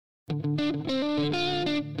Are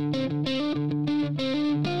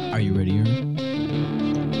you ready, Aaron?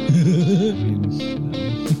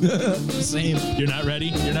 Same. You're not ready?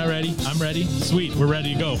 You're not ready? I'm ready. Sweet. We're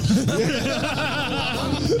ready to go.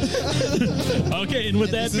 Okay, and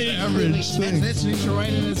with that being average thing. That's an intro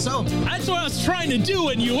right in itself. that's what I was trying to do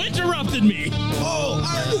and you interrupted me. Oh,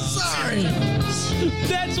 I'm sorry.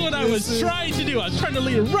 That's what I was trying to do. I was trying to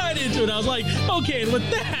lead right into it. I was like, okay, and with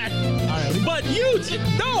that, but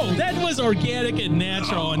no, that was organic and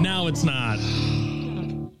natural, and now it's not.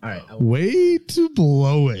 All right. Way to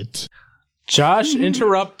blow it. Josh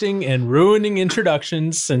interrupting and ruining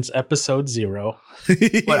introductions since episode 0.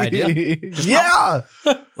 What I did? Yeah.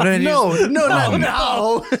 What did I do?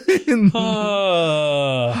 No.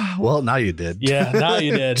 Well, now you did. Yeah, now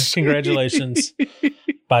you did. Congratulations.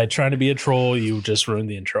 By trying to be a troll, you just ruined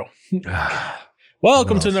the intro.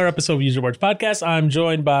 Welcome to another episode of User Words Podcast. I'm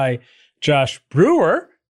joined by Josh Brewer,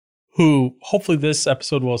 who hopefully this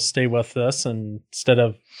episode will stay with us instead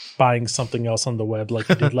of buying something else on the web like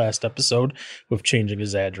he did last episode with changing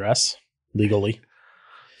his address legally.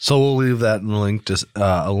 So we'll leave that in a link to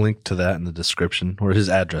that in the description, or his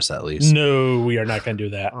address at least. No, we are not going to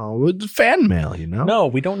do that. Oh, it's fan mail, you know? No,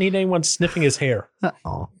 we don't need anyone sniffing his hair.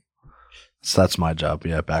 Oh. So that's my job.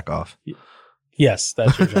 Yeah, back off. Yes,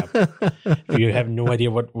 that's your job. If you have no idea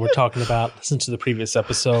what we're talking about, listen to the previous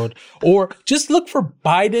episode, or just look for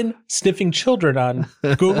Biden sniffing children on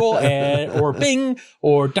Google or Bing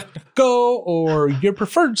or DuckDuckGo or your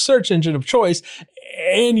preferred search engine of choice,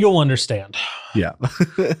 and you'll understand. Yeah.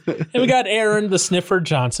 And we got Aaron, the sniffer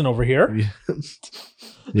Johnson over here.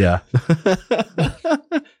 Yeah.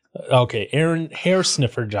 Okay, Aaron, hair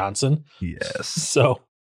sniffer Johnson. Yes. So,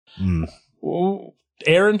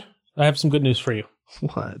 Aaron, I have some good news for you.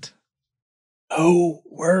 What? Oh,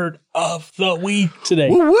 word of the week today.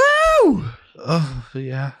 Woo! Oh,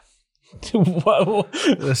 yeah. Whoa.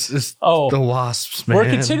 This is Oh. the wasps, man. We're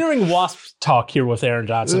continuing wasp talk here with Aaron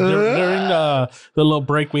Johnson. During the little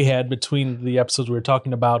break we had between the episodes, we were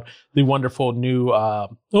talking about the wonderful new,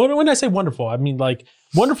 when I say wonderful, I mean like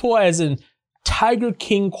wonderful as in Tiger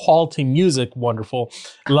King quality music, wonderful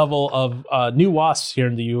level of new wasps here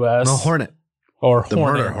in the U.S. No, Hornet. Or The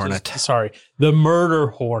Hornet. Murder Hornet. Sorry, the Murder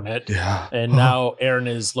Hornet. Yeah. And now Aaron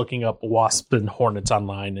is looking up wasp and hornets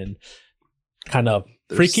online and kind of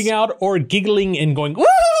freaking out or giggling and going, woo!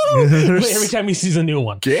 Every time he sees a new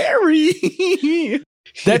one. Gary.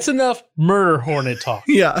 That's enough murder hornet talk.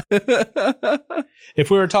 Yeah. If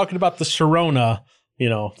we were talking about the Sharona,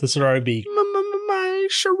 this would already be. My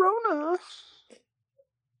Sharona.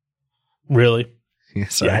 Really? Yeah,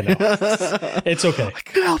 sorry. Yeah, I know. It's okay. I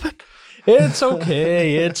can't help it. It's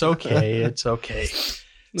okay. It's okay. It's okay.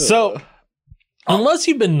 So, unless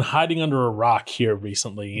you've been hiding under a rock here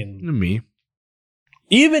recently, and Me.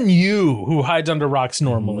 even you who hides under rocks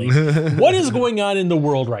normally, what is going on in the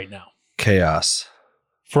world right now? Chaos.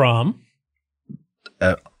 From?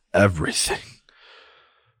 Everything.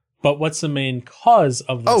 But what's the main cause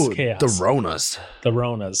of this chaos? The Ronas. The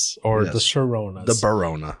Ronas, or Yes. the Sharonas. The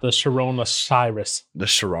Barona. The Sharona Cyrus. The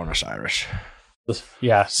Sharona Irish.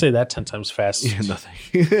 Yeah, say that 10 times fast. Yeah,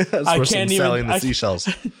 nothing. That's I worse than can't even- selling the seashells.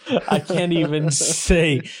 I can't even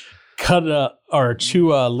say cut or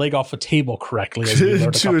chew a leg off a table correctly. As we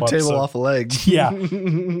learned Chew a couple table episodes. off a leg. Yeah,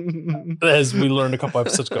 as we learned a couple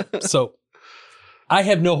episodes ago. So I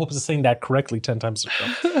have no hopes of saying that correctly 10 times ago.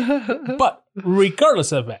 But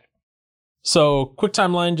regardless of that, so quick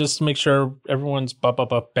timeline just to make sure everyone's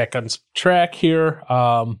back on track here.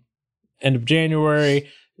 End of January,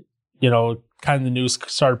 kind of the news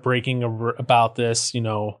started breaking about this,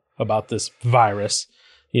 about this virus.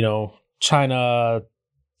 China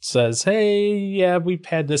says, hey, yeah, we've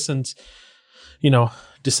had this since,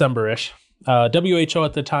 December-ish. WHO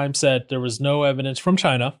at the time said there was no evidence from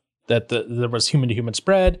China that there was human-to-human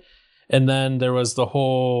spread. And then there was the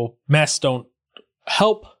whole masks don't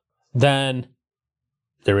help. Then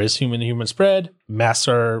there is human-to-human spread. Masks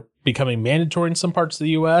are becoming mandatory in some parts of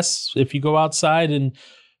the U.S. if you go outside, and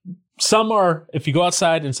some are if you go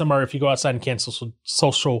outside, and some are if you go outside and can't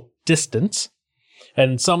social distance.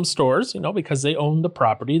 And some stores, because they own the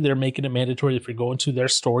property, they're making it mandatory if you go into their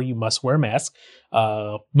store, you must wear a mask.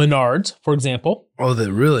 Menards, for example. Oh, they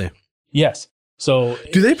really? Yes. So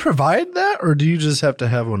Do they provide that, or do you just have to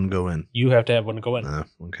have one go in? you have to have one to go in.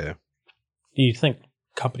 Okay. Do you think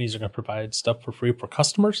companies are going to provide stuff for free for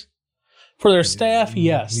customers? For their staff,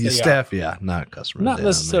 yes. Your they staff, are. yeah, not customers. Not Yeah,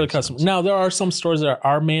 necessarily makes customers. sense. Now, there are some stores that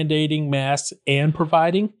are mandating masks and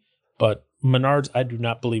providing, but Menards, I do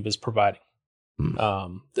not believe, is providing.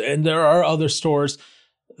 And there are other stores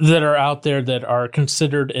that are out there that are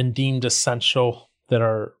considered and deemed essential that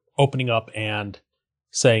are opening up and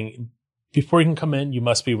saying, before you can come in, you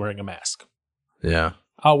must be wearing a mask. Yeah.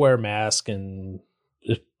 I'll wear a mask,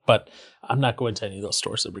 but I'm not going to any of those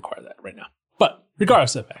stores that require that right now. But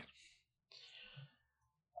regardless of the fact,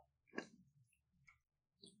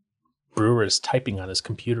 Brewer is typing on his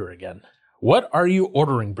computer again. What are you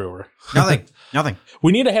ordering, Brewer? Nothing.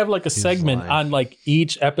 We need to have like a segment lying. on like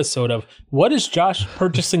each episode of what is Josh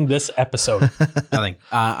purchasing this episode? Nothing.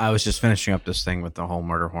 I was just finishing up this thing with the whole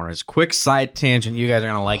murder hornets. Quick side tangent. You guys are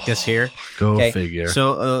gonna like this here. Go Okay, figure.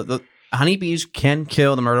 So the honeybees can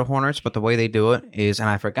kill the murder hornets, but the way they do it is, and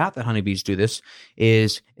I forgot that honeybees do this,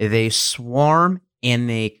 is they swarm and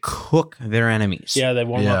they cook their enemies. Yeah, they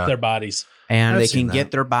warm up their bodies. And I've they seen can get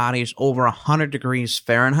that. their bodies over 100 degrees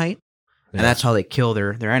Fahrenheit. And Yeah. that's how they kill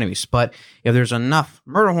their enemies. But if there's enough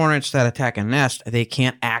murder hornets that attack a nest, they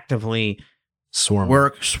can't actively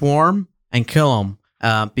swarm and kill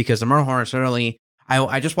them because the murder hornets literally.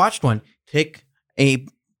 I just watched one take a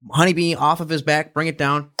honeybee off of his back, bring it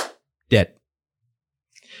down, dead.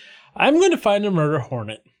 I'm going to find a murder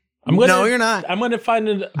hornet. No, you're not. I'm going to find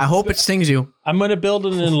it. I hope it stings you. I'm going to build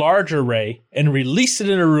an enlarge array and release it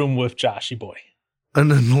in a room with Joshy Boy. An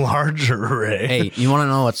enlarged array. Hey, you want to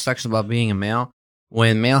know what sucks about being a male?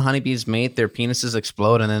 When male honeybees mate, their penises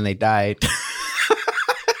explode and then they die.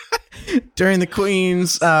 During the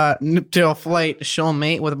queen's nuptial flight, she'll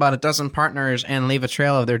mate with about a dozen partners and leave a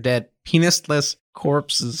trail of their dead penisless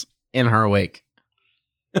corpses in her wake.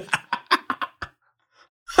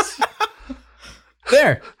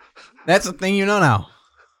 There. That's a thing you know now.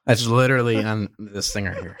 That's literally on this thing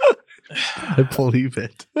right here. I believe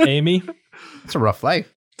it. Amy, It's a rough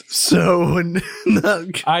life. So when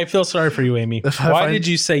I feel sorry for you, Amy. If I Why find- did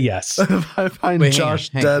you say yes? if I find Wait, Josh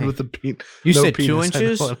hang on, dead hang with a penis, You no said 2 penis, I know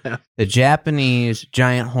inches? what happened. The Japanese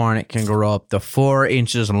giant hornet can grow up to 4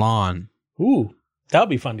 inches long. Ooh, that'll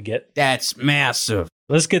be fun to get. That's massive.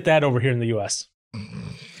 Let's get that over here in the U.S.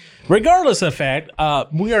 Regardless of the fact,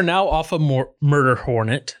 we are now off of more murder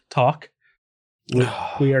hornet talk.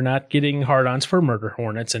 We are not getting hard-ons for murder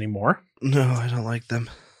hornets anymore. No, I don't like them.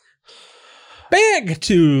 Back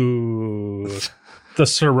to the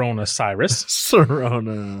Serona Cyrus.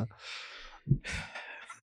 Serona.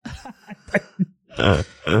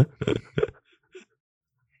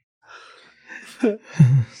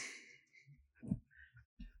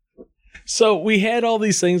 So we had all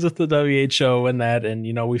these things with the WHO and that, and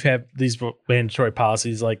you know we've had these mandatory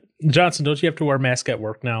policies. Like Johnson, don't you have to wear a mask at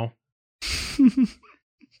work now?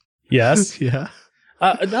 Yes. Yeah.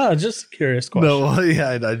 No, just a curious question. No, well,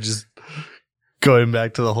 yeah, I just going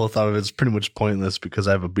back to the whole thought of it's pretty much pointless because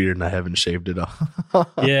I have a beard and I haven't shaved it off.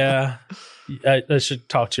 Yeah, I should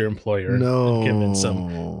talk to your employer No. and convince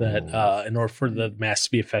them that in order for the mask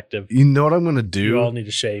to be effective, You know what I'm gonna you all do? need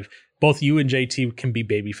to shave. Both you and JT can be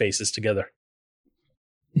baby faces together.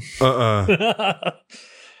 I'll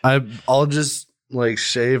just like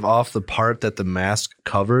shave off the part that the mask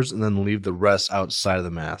covers and then leave the rest outside of the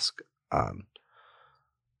mask on.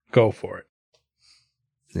 Go for it.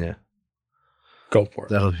 Yeah. Go for it.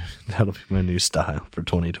 That'll be my new style for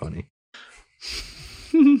 2020.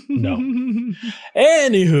 No.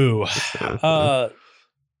 Anywho,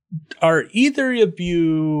 are either of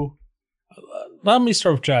you? Let me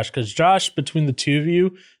start with Josh, because Josh, between the two of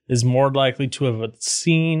you, is more likely to have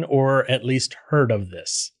seen or at least heard of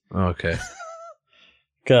this. Okay.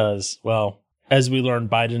 Because, well, as we learned,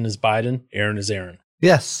 Biden is Biden, Aaron is Aaron.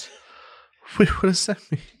 Yes. Wait, what does that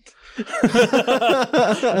mean?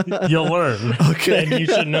 You'll learn. Okay. And you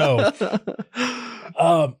should know.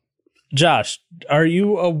 Josh, are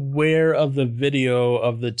you aware of the video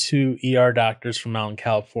of the 2 ER doctors from out in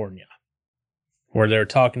California where they're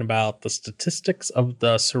talking about the statistics of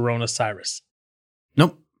the Serona Cyrus?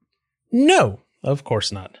 Nope. No, of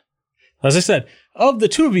course not. As I said, of the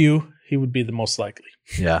two of you, he would be the most likely.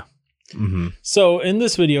 Yeah. Mm-hmm. So in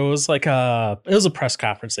this video, it was like it was a press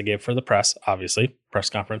conference they gave for the press, obviously. Press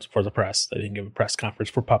conference for the press. They didn't give a press conference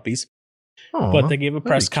for puppies. But they gave a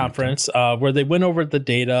press conference where they went over the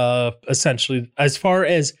data essentially as far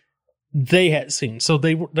as they had seen. So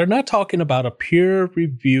they're not talking about a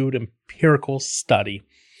peer-reviewed empirical study.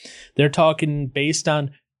 They're talking based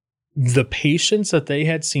on the patients that they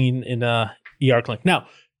had seen in a ER clinic. Now,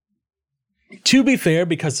 to be fair,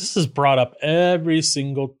 because this is brought up every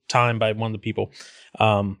single time by one of the people,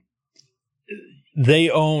 they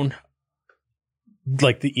own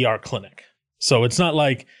like the ER clinic. So it's not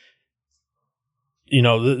like, you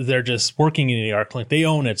know, they're just working in the ER clinic. They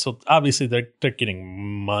own it. So obviously they're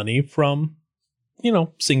getting money from, you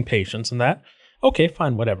know, seeing patients and that. Okay,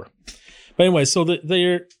 fine, whatever. But anyway, so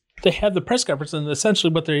they're they have the press conference, and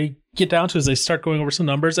essentially what they get down to is they start going over some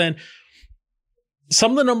numbers, and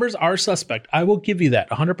some of the numbers are suspect. I will give you that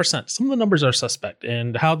 100%. Some of the numbers are suspect,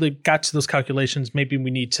 and how they got to those calculations, maybe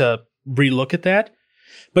we need to relook at that.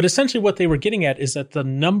 But essentially what they were getting at is that the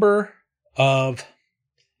number of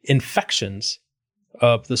infections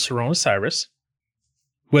of the coronavirus,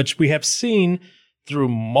 which we have seen through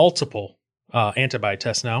multiple antibody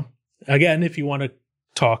tests now. Again, if you want to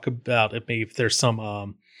talk about it, maybe if there's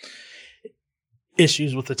some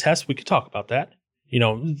issues with the test, we could talk about that.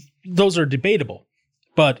 Those are debatable.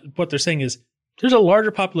 But what they're saying is there's a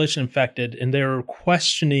larger population infected, and they're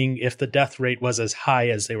questioning if the death rate was as high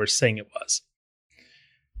as they were saying it was.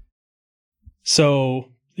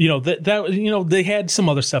 So, they had some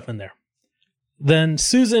other stuff in there. Then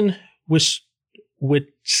Susan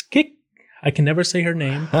Wojcicki, I can never say her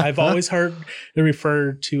name. I've always heard it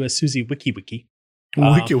referred to as Susie Wiki. Wiki.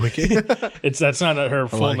 That's not her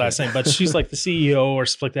full last name, but she's like the CEO or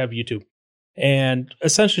something like that of YouTube. And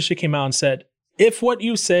essentially she came out and said, if what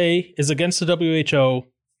you say is against the WHO,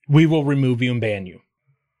 we will remove you and ban you.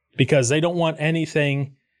 Because they don't want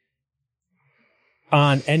anything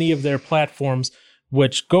on any of their platforms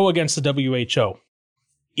which go against the WHO.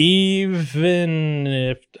 Even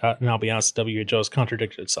if, and I'll be honest, the WHO has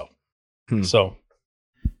contradicted itself. So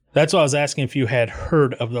that's why I was asking if you had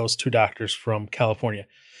heard of those two doctors from California.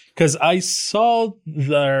 Because I saw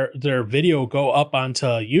their video go up onto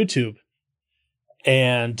YouTube,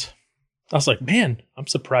 and I was like, man, I'm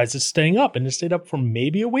surprised it's staying up. And it stayed up for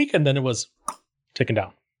maybe a week, and then it was taken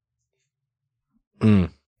down.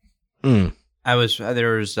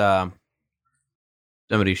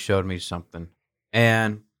 Somebody showed me something.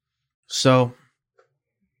 And so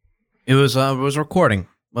it was recording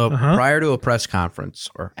prior to a press conference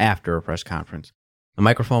or after a press conference. The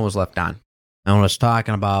microphone was left on. And I was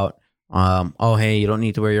talking about, hey, you don't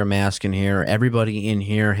need to wear your mask in here. Everybody in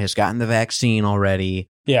here has gotten the vaccine already.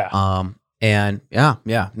 Yeah.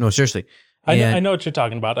 No, seriously. I know what you're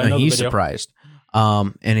talking about. I know he's the video. Surprised.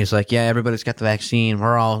 And he's like, yeah, everybody's got the vaccine.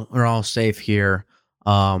 We're all safe here.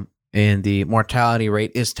 And the mortality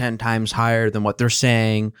rate is 10 times higher than what they're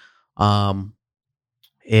saying. And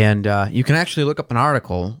you can actually look up an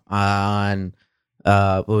article on,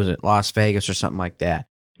 what was it, Las Vegas or something like that.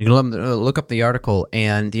 You can look up the article,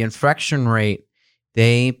 and the infection rate,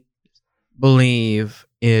 they believe,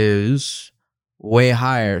 is way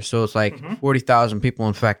higher. So it's like 40,000 people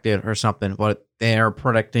infected or something, but they're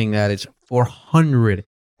predicting that it's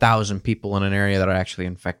 400,000 people in an area that are actually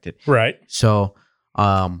infected. Right. So,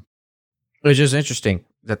 it's just interesting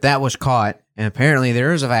that was caught, and apparently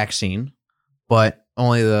there is a vaccine, but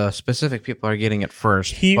only the specific people are getting it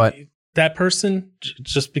first. That person,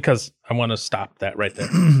 just because I want to stop that right there,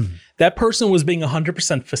 that person was being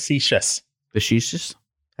 100% facetious. Facetious?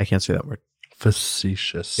 I can't say that word.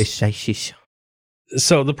 Facetious. Facetious.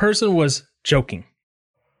 So the person was joking.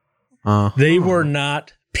 They were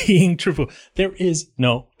not being truthful. There is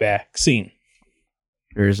no vaccine.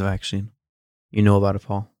 There is a vaccine. You know about it,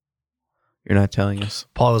 Paul. You're not telling us.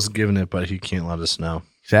 Paul is giving it, but he can't let us know.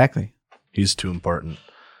 Exactly. He's too important.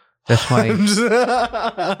 That's why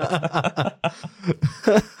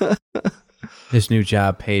his new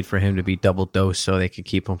job paid for him to be double dosed so they could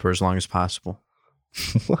keep him for as long as possible.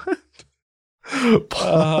 What?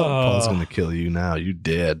 Paul's going to kill you now. You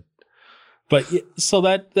dead. But so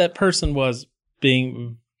that person was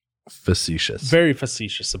being facetious, very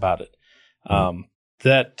facetious about it.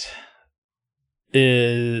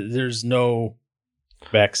 There's no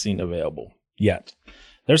vaccine available yet.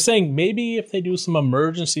 They're saying maybe if they do some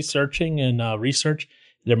emergency searching and research,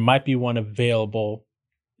 there might be one available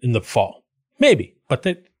in the fall. Maybe, but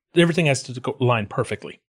everything has to align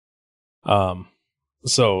perfectly.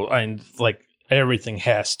 Everything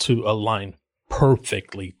has to align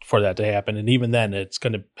perfectly for that to happen, and even then, it's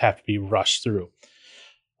going to have to be rushed through.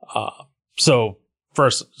 Because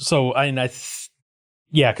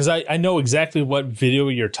I know exactly what video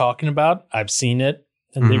you're talking about. I've seen it,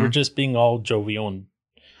 and they were just being all jovial and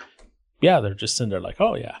they're just sitting there like,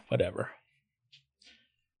 oh yeah, whatever.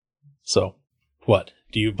 So, what?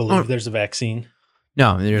 Do you believe there's a vaccine?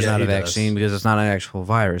 No, there's not a vaccine because it's not an actual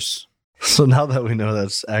virus. So now that we know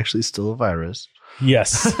that's actually still a virus.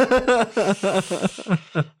 Yes.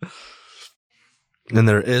 And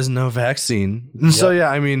there is no vaccine. Yep. So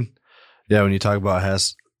when you talk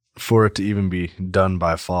about for it to even be done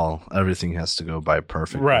by fall, everything has to go by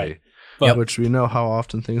perfectly. Right. Which we know how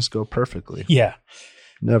often things go perfectly. Yeah.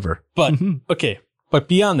 Never. But, okay. But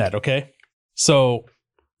beyond that, okay? So,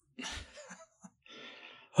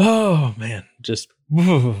 Oh man, just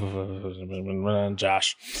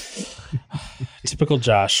Josh. Typical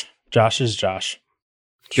Josh. Josh is Josh.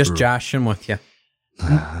 Just Josh him with you.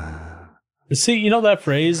 See, you know that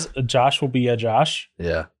phrase, "A Josh will be a Josh"?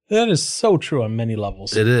 Yeah. That is so true on many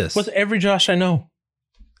levels. It is. With every Josh I know.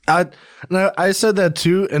 I said that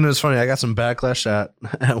too, and it was funny. I got some backlash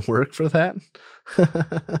at work for that.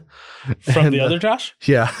 From the other Josh?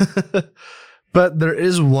 Yeah. But there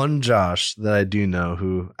is one Josh that I do know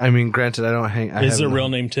who, I mean, granted, I don't hang. Is their real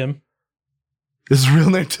name Tim? Is his real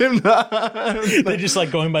name Tim? They just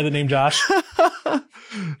like going by the name Josh.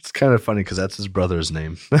 It's kind of funny because that's his brother's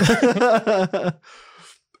name.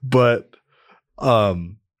 But,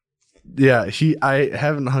 yeah, I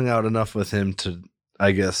haven't hung out enough with him to,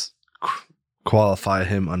 I guess, qualify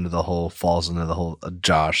him under the whole, falls into the whole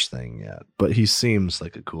Josh thing yet. But he seems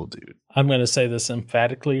like a cool dude. I'm going to say this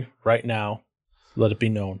emphatically right now. Let it be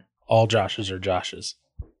known. All Joshes are Joshes.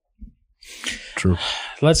 True.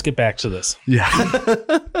 Let's get back to this. Yeah.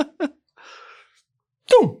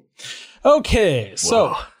 Okay,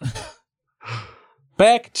 so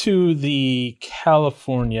back to the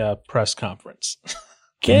California press conference.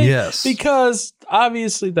 Okay? Yes. Because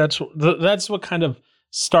obviously that's what kind of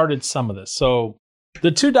started some of this. So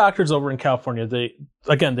the two doctors over in California,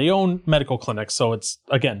 they own medical clinics, so it's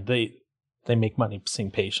they make money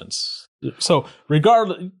seeing patients. So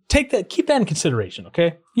regardless, keep that in consideration,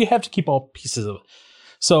 okay? You have to keep all pieces of it.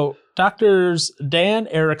 So doctors Dan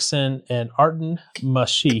Erickson and Arden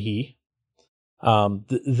Mashihi,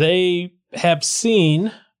 they have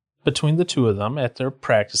seen between the two of them at their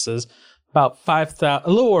practices about a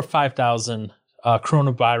little over 5,000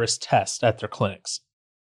 coronavirus tests at their clinics.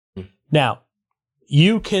 Now,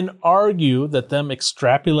 you can argue that them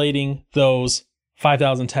extrapolating those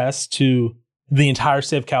 5,000 tests to the entire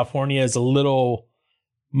state of California is a little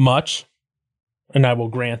much, and I will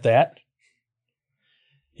grant that.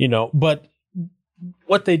 But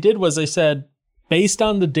what they did was they said, based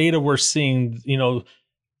on the data we're seeing,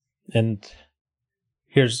 and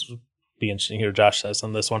here's be interesting here. Josh says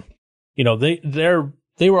on this one,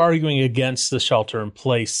 they were arguing against the shelter in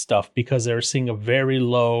place stuff because they were seeing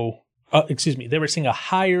they were seeing a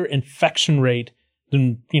higher infection rate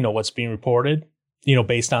than, what's being reported,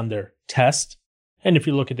 based on their test. And if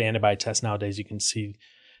you look at the antibody test nowadays, you can see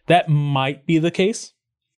that might be the case.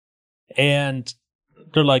 And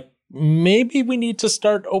they're like, maybe we need to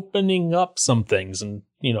start opening up some things. And,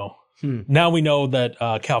 now we know that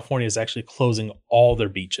California is actually closing all their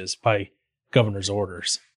beaches by governor's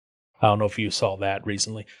orders. I don't know if you saw that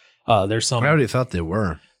recently. There's some. I already thought they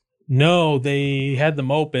were. No, they had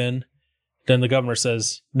them open. Then the governor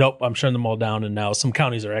says, nope, I'm shutting them all down. And now some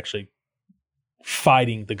counties are actually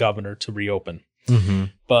fighting the governor to reopen. Mm-hmm.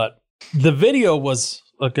 But the video was,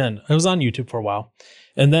 again, it was on YouTube for a while.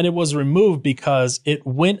 And then it was removed because it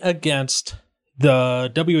went against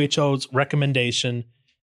the WHO's recommendation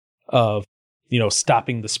of,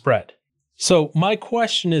 stopping the spread. So my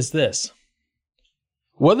question is this.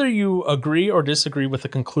 Whether you agree or disagree with the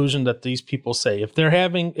conclusion that these people say, if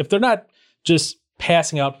they're not just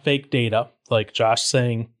passing out fake data, like Josh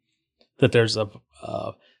saying that there's a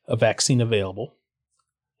vaccine available,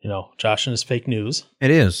 Josh and his fake news.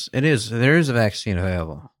 It is. There is a vaccine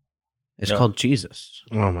available. It's called Jesus.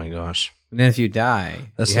 Oh my gosh. And then if you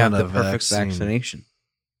die, That's you have not the a perfect vaccine. vaccination.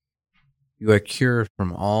 You are cured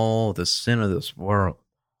from all the sin of this world.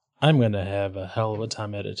 I'm going to have a hell of a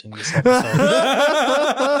time editing this episode.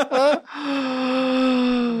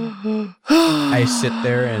 I sit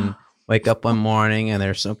there and wake up one morning and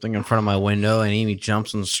there's something in front of my window and Amy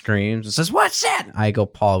jumps and screams and says, "What's that?" I go,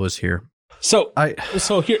 "Paul was here." So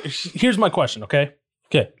here's my question, okay?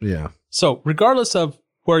 Okay. Yeah. So regardless of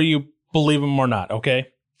where you believe them or not, okay,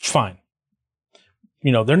 fine.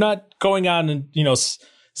 They're not going on and,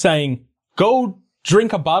 saying, go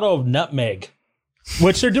drink a bottle of nutmeg,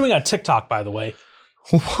 which they're doing on TikTok, by the way.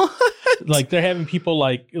 What? Like they're having people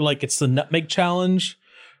like it's the nutmeg challenge.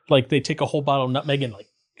 Like they take a whole bottle of nutmeg and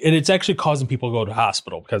it's actually causing people to go to the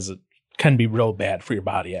hospital because it can be real bad for your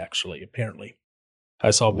body, actually, apparently. I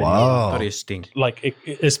saw a video. Wow. Body stink.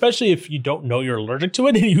 Especially if you don't know you're allergic to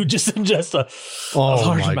it and you just ingest a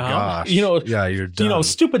large amount. Gosh. Yeah, you're done.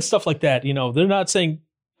 Stupid stuff like that. They're not saying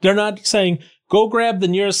go grab the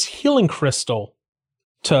nearest healing crystal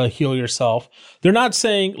to heal yourself. They're not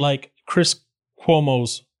saying like Chris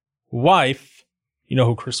Cuomo's wife. You know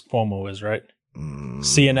who Chris Cuomo is, right?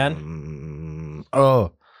 CNN.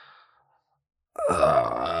 Oh.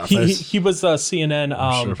 He was a CNN.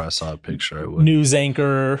 I'm sure if I saw a picture, I would. News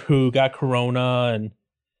anchor who got corona, and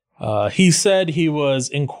he said he was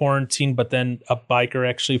in quarantine, but then a biker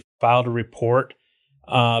actually filed a report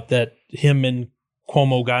that him and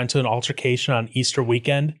Cuomo got into an altercation on Easter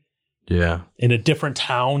weekend. Yeah. In a different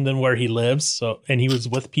town than where he lives. So, and he was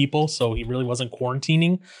with people, so he really wasn't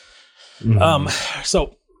quarantining.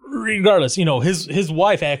 So regardless, his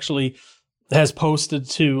wife actually has posted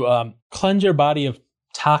to cleanse your body of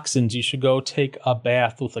toxins. You should go take a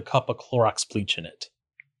bath with a cup of Clorox bleach in it.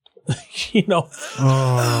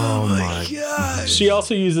 Oh my God. She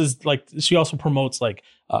also promotes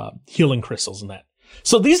healing crystals and that.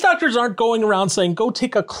 So these doctors aren't going around saying, go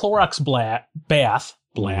take a Clorox bath.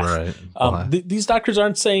 Right. These doctors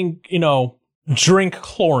aren't saying, drink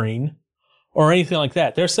chlorine or anything like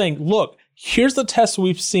that. They're saying, look, here's the tests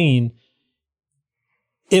we've seen.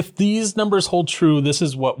 If these numbers hold true, this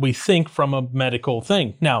is what we think from a medical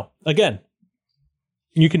thing. Now, again,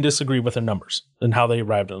 you can disagree with the numbers and how they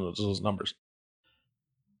arrived on those numbers.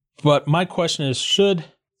 But my question is, should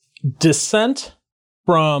dissent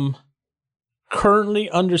from currently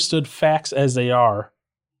understood facts as they are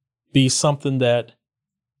be something that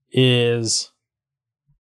is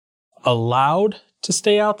allowed to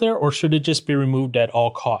stay out there, or should it just be removed at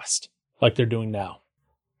all cost like they're doing now?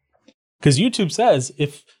 Because YouTube says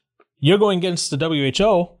if you're going against the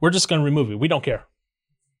WHO, we're just going to remove it. We don't care.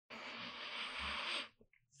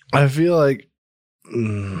 I feel like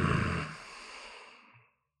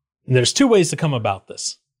there's two ways to come about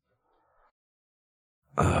this.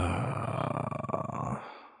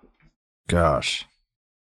 Gosh.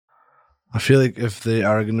 I feel like if they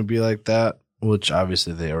are going to be like that, which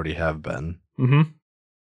obviously they already have been,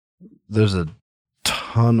 there's a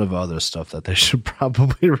ton of other stuff that they should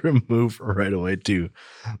probably remove right away too,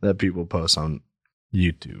 that people post on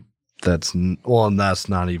YouTube. And that's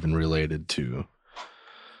not even related to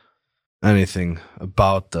anything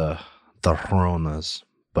about the Coronas,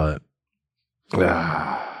 but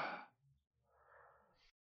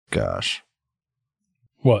gosh.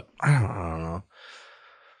 What? I don't know.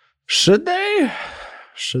 Should they?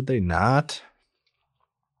 Should they not?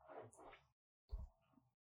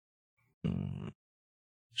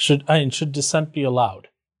 Should dissent be allowed?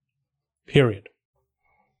 Period.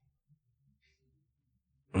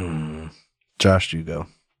 Josh, you go.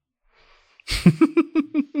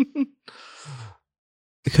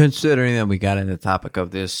 Considering that we got into the topic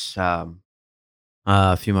of this a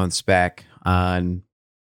few months back on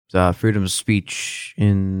freedom of speech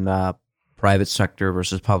in private sector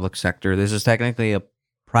versus public sector. This is technically a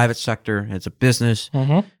private sector. It's a business.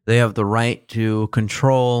 They have the right to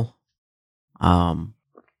control.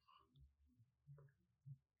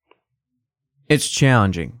 It's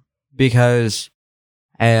challenging because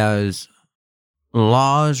as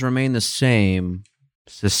laws remain the same,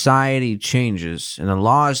 society changes, and the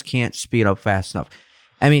laws can't speed up fast enough.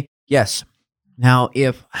 I mean, yes. Now,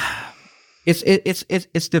 if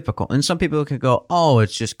it's difficult, and some people can go, "Oh,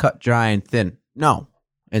 it's just cut dry and thin." No,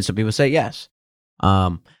 and some people say yes.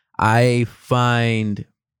 What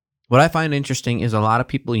I find interesting is a lot of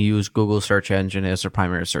people use Google search engine as their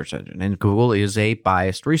primary search engine, and Google is a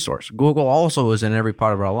biased resource. Google also is in every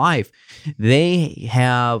part of our life. They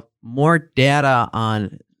have more data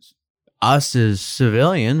on us as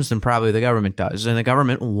civilians than probably the government does, and the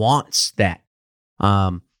government wants that.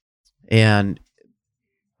 And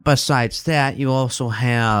besides that, you also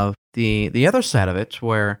have the other side of it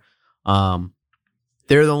where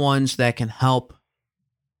they're the ones that can help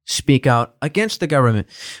speak out against the government.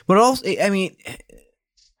 But also, I mean,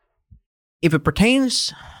 if it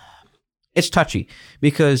pertains, it's touchy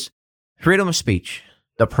because freedom of speech,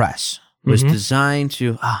 the press, was designed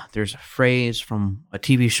to, there's a phrase from a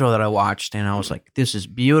TV show that I watched, and I was like, this is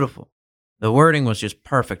beautiful. The wording was just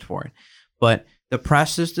perfect for it. But the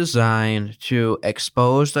press is designed to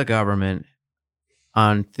expose the government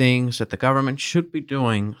on things that the government should be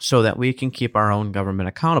doing so that we can keep our own government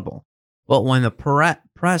accountable. But when the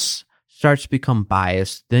press starts to become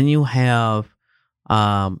biased, then you have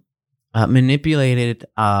manipulated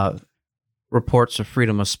reports of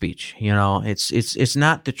freedom of speech. You know, it's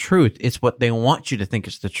not the truth. It's what they want you to think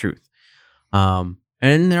is the truth. And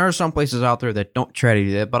there are some places out there that don't try to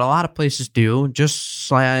do that, but a lot of places do, just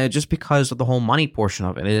because of the whole money portion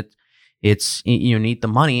of it. It's you need the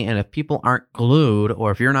money, and if people aren't glued,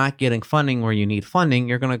 or if you're not getting funding where you need funding,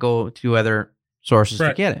 you're going to go to other sources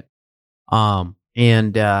to get it.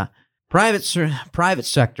 Private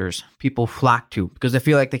sectors people flock to because they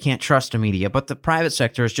feel like they can't trust the media, but the private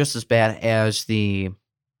sector is just as bad as the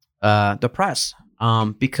press,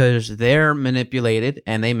 because they're manipulated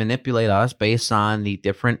and they manipulate us based on the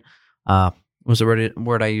different was the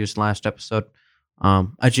word I used last episode,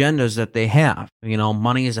 agendas that they have. You know,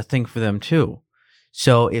 money is a thing for them too.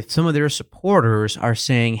 So if some of their supporters are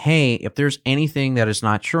saying, hey, if there's anything that is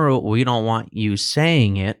not true, we don't want you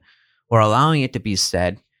saying it or allowing it to be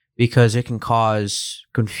said because it can cause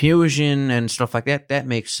confusion and stuff like that, that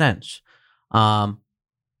makes sense. I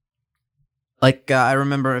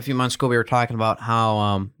remember a few months ago we were talking about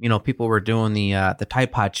how people were doing the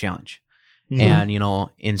Tide Pod challenge. Mm-hmm. And,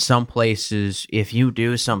 in some places, if you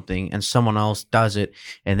do something and someone else does it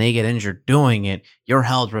and they get injured doing it, you're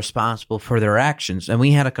held responsible for their actions. And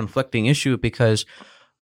we had a conflicting issue because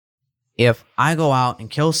if I go out and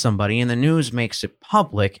kill somebody and the news makes it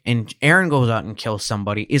public and Aaron goes out and kills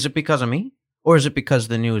somebody, is it because of me or is it because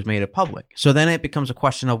the news made it public? So then it becomes a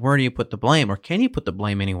question of where do you put the blame or can you put the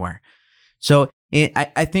blame anywhere? So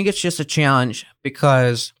I think it's just a challenge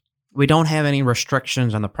because we don't have any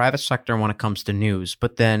restrictions on the private sector when it comes to news.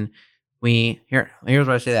 But then here's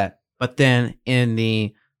why I say that. But then in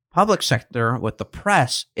the public sector with the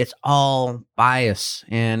press, it's all bias.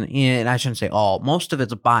 And I shouldn't say all, most of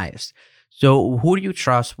it's biased. So who do you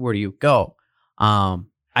trust? Where do you go? I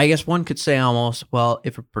guess one could say almost, well,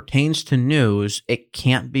 if it pertains to news, it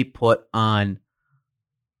can't be put on,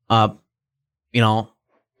 private.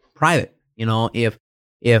 If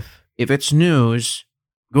it's news,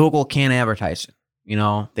 Google can't advertise it.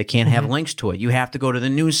 They can't have links to it. You have to go to the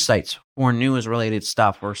news sites for news-related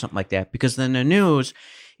stuff or something like that, because then the news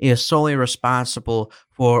is solely responsible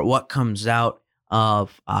for what comes out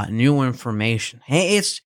of new information. Hey,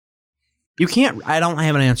 you can't. I don't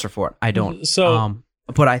have an answer for it. I don't. So,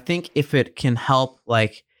 but I think if it can help,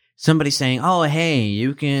 like somebody saying, "Oh, hey,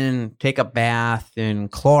 you can take a bath in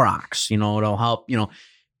Clorox," it'll help.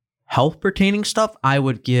 Health pertaining stuff, I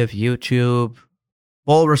would give YouTube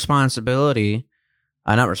full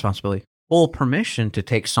full permission to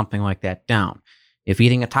take something like that down. If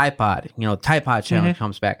eating a Tide Pod, Tide Pod challenge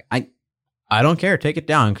comes back, I don't care, take it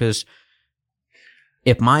down, because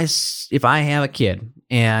if I have a kid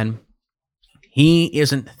and he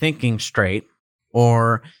isn't thinking straight,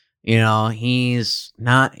 or he's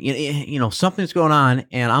not, something's going on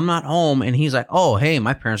and I'm not home and he's like, oh, hey,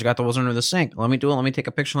 my parents got the wheels under the sink. Let me do it. Let me take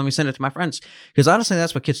a picture. Let me send it to my friends. Because honestly,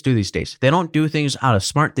 that's what kids do these days. They don't do things out of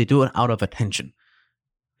smart. They do it out of attention.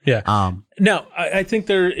 Yeah. Now, I think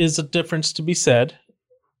there is a difference to be said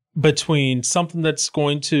between something that's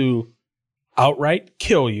going to outright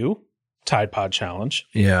kill you, Tide Pod challenge.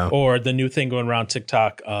 Yeah. Or the new thing going around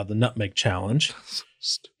TikTok, the Nutmeg challenge.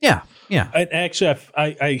 Yeah. Actually,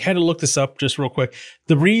 I had to look this up just real quick.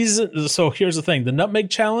 So here's the thing. The Nutmeg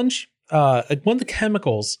challenge, one of the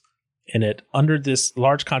chemicals in it, under this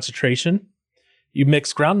large concentration, you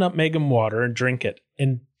mix ground nutmeg and water and drink it.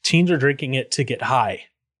 And teens are drinking it to get high.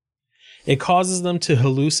 It causes them to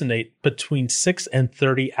hallucinate between 6 and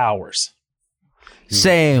 30 hours.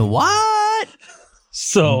 Say what?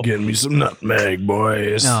 So get me some nutmeg,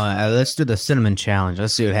 boys. No, let's do the cinnamon challenge.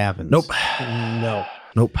 Let's see what happens. Nope.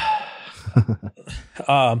 Nope.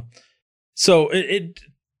 So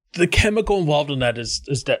the chemical involved in that is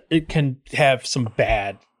that it can have some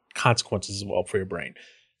bad consequences as well for your brain,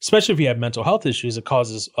 especially if you have mental health issues. It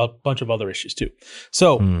causes a bunch of other issues too.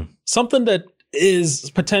 So something that is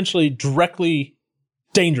potentially directly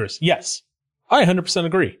dangerous. Yes, I 100%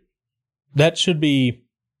 agree. That should be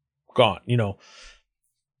gone.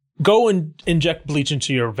 Go and inject bleach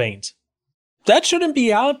into your veins. That shouldn't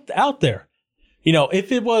be out there.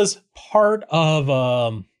 If it was part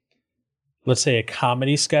of, let's say, a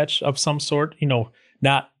comedy sketch of some sort,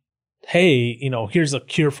 not, hey, here's a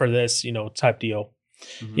cure for this, type deal.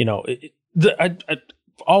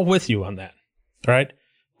 All with you on that. All right.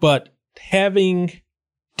 But having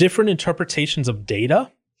different interpretations of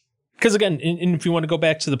data, because again, and if you want to go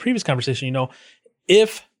back to the previous conversation,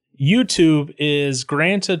 if YouTube is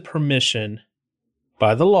granted permission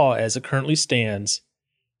by the law as it currently stands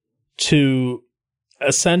to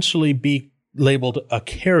essentially be labeled a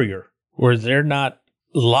carrier, where they're not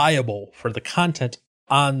liable for the content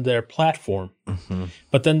on their platform,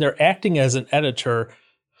 but then they're acting as an editor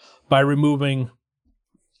by removing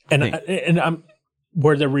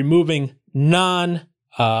where they're removing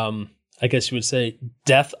I guess you would say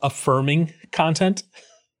death affirming content,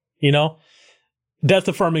 death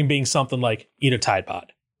affirming being something like eat a Tide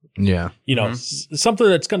Pod. Yeah. Something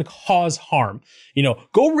that's going to cause harm.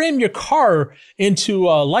 Go ram your car into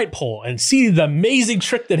a light pole and see the amazing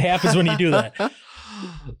trick that happens when you do that.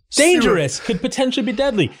 Dangerous. Could potentially be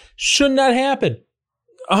deadly. Should not happen.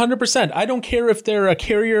 100%. I don't care if they're a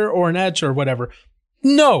carrier or an edge or whatever.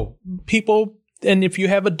 No. People, and if you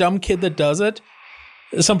have a dumb kid that does it,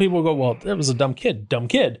 some people go, well, that was a dumb kid.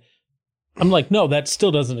 I'm like, no, that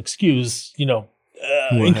still doesn't excuse,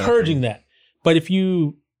 encouraging that. But if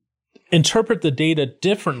you interpret the data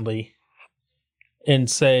differently and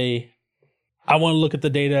say, I want to look at the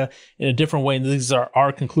data in a different way, and these are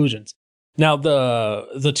our conclusions. Now,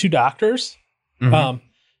 the two doctors,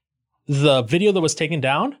 the video that was taken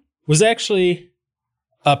down was actually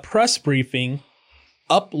a press briefing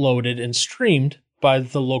uploaded and streamed by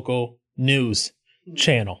the local news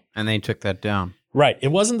channel. And they took that down. Right. It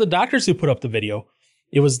wasn't the doctors who put up the video.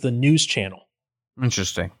 It was the news channel.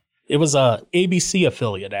 Interesting. It was a ABC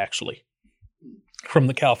affiliate, actually, from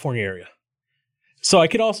the California area. So I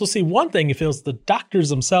could also see one thing if it was the doctors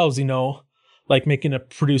themselves, like making a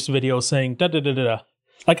produced video saying da-da-da-da-da.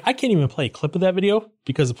 Like, I can't even play a clip of that video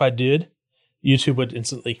because if I did, YouTube would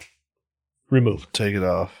instantly remove. Take it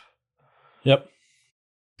off. Yep.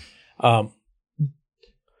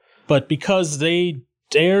 But because they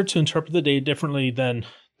dare to interpret the data differently than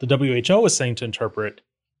the WHO is saying to interpret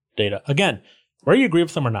data, again, whether you agree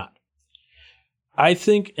with them or not, I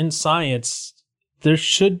think in science, there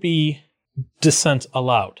should be dissent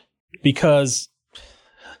allowed because,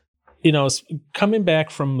 coming back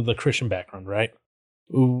from the Christian background, right?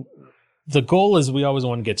 The goal is we always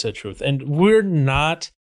want to get to the truth. And we're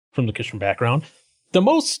not, from the Christian background, the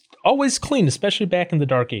most always clean, especially back in the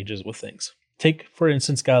dark ages with things. Take, for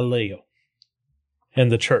instance, Galileo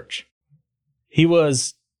and the church. He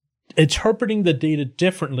was interpreting the data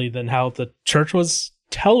differently than how the church was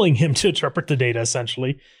telling him to interpret the data,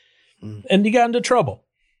 essentially. And he got into trouble.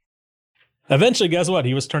 Eventually, guess what?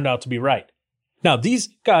 He was turned out to be right. Now, these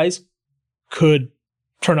guys could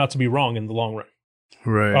turn out to be wrong in the long run.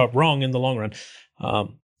 Right. Wrong in the long run.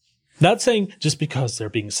 Not saying just because they're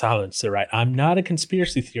being silenced, they're right. I'm not a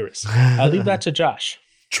conspiracy theorist. I leave that to Josh.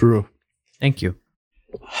 True. Thank you.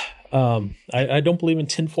 I don't believe in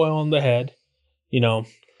tinfoil on the head.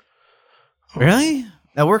 Really?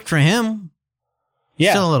 That worked for him.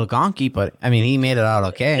 Yeah. Still a little gonky, but I mean, he made it out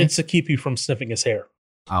okay. It's to keep you from sniffing his hair.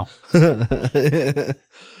 Oh.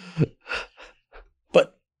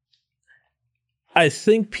 But I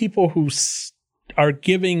think people who are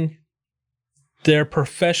giving their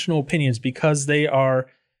professional opinions because they are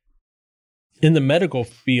in the medical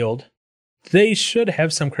field, they should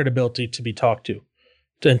have some credibility to be talked to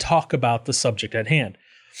and talk about the subject at hand.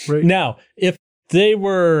 Right. Now, if they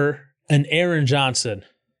were an Aaron Johnson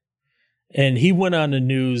and he went on a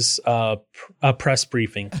news a press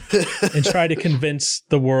briefing and tried to convince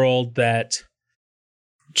the world that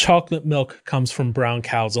chocolate milk comes from brown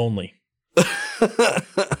cows only.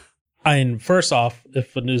 And first off,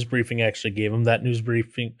 if a news briefing actually gave him that news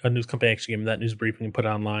briefing, a news company actually gave him that news briefing and put it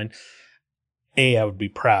online, A, I would be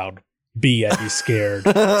proud. B, I'd be scared.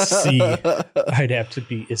 C, I'd have to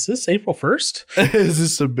be, is this April 1st? Is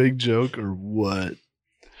this a big joke or what?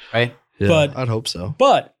 Right? Yeah, But I'd hope so.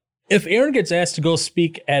 But if Aaron gets asked to go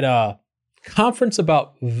speak at a conference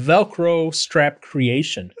about Velcro strap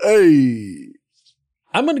creation, Hey,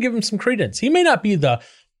 I'm going to give him some credence. He may not be the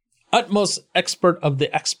utmost expert of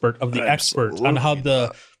the expert of the expert on how the,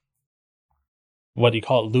 what do you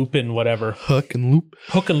call it, loop and whatever, hook and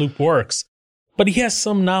loop works. But he has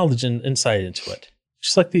some knowledge and insight into it.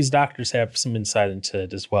 Just like these doctors have some insight into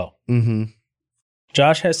it as well. Mm-hmm.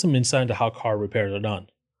 Josh has some insight into how car repairs are done.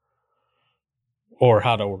 Or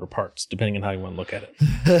how to order parts, depending on how you want to look at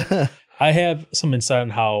it. I have some insight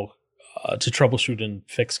on how to troubleshoot and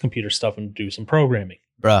fix computer stuff and do some programming.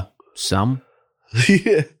 Bruh. Some?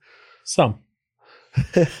 Yeah. Some.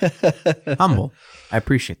 Humble. I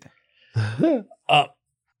appreciate that.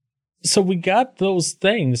 So we got those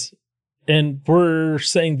things, and we're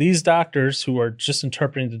saying these doctors who are just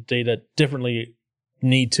interpreting the data differently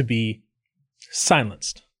need to be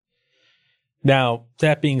silenced. Now,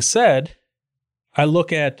 that being said, I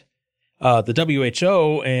look at the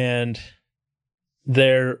WHO and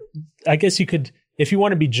their, I guess you could, if you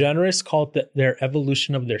want to be generous, call it their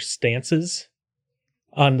evolution of their stances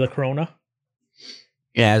on the corona.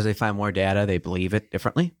 Yeah, as they find more data, they believe it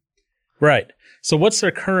differently. Right. So what's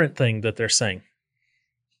their current thing that they're saying?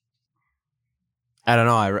 I don't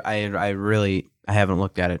know. I haven't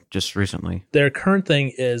looked at it just recently. Their current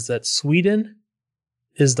thing is that Sweden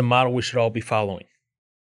is the model we should all be following.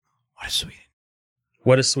 What is Sweden?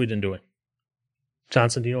 What is Sweden doing?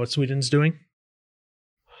 Johnson, do you know what Sweden's doing?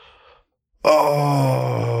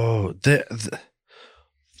 Oh,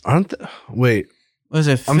 aren't they? Wait. Was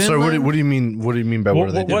it I'm Finland? sorry. What do you mean? What do you mean by what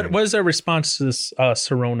are they doing? What is their response to this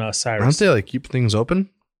Corona virus? Aren't they like keep things open?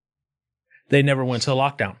 They never went to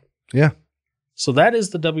lockdown. Yeah. So that is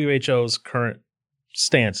the WHO's current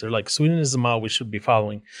stance. They're like, Sweden is the model we should be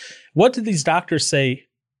following. What did these doctors say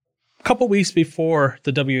a couple weeks before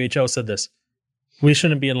the WHO said this? We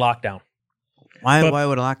shouldn't be in lockdown. Why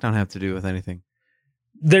would a lockdown have to do with anything?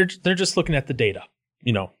 they're just looking at the data,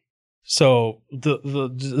 you know. So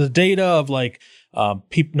the data of like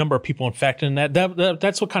number of people infected, and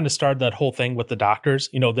that's what kind of started that whole thing with the doctors.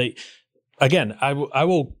 You know, I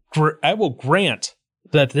will grant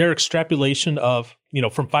that their extrapolation of, you know,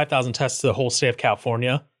 from 5,000 tests to the whole state of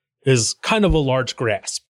California is kind of a large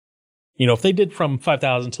grasp. You know, if they did from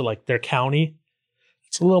 5,000 to like their county,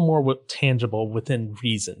 it's a little more tangible within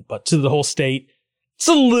reason, but to the whole state, it's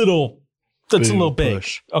a little big.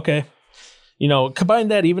 Push. Okay. You know, combine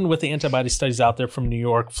that even with the antibody studies out there from New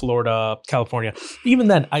York, Florida, California. Even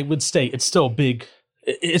then, I would say it's still big.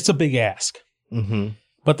 It's a big ask. Mm-hmm.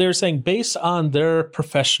 But they're saying based on their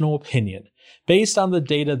professional opinion, based on the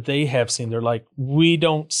data they have seen, they're like, we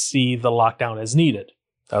don't see the lockdown as needed.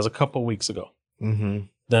 That was a couple of weeks ago. Mm-hmm.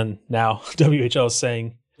 Then now WHO is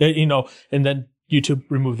saying, you know, and then YouTube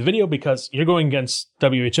removed the video because you're going against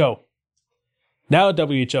WHO. Now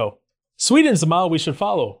WHO, Sweden's the model we should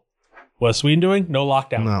follow. What's Sweden doing? No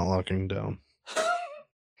lockdown. Not locking down.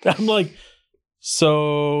 I'm like,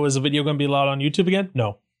 so is the video going to be allowed on YouTube again?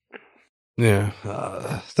 No. Yeah,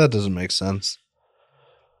 that doesn't make sense.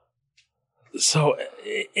 So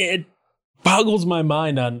it boggles my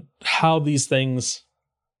mind on how these things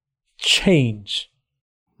change.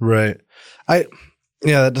 Right. That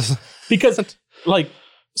doesn't. Because, like,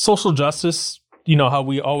 social justice, you know, how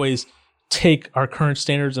we always take our current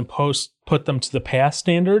standards and put them to the past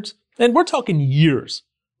standards. And we're talking years.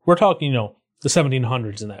 We're talking, you know, the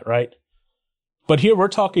 1700s and that, right? But here we're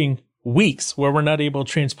talking weeks where we're not able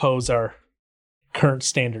to transpose our current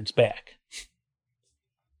standards back.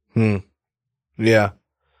 Yeah.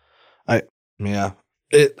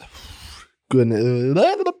 Goodness.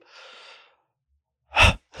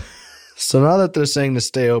 So now that they're saying to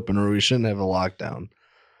stay open or we shouldn't have a lockdown,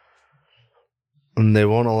 and they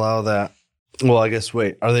won't allow that. Well, I guess,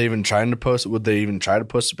 wait, are they even trying to post it? Would they even try to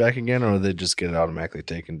post it back again, or would they just get it automatically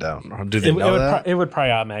taken down? Or do they know that? It would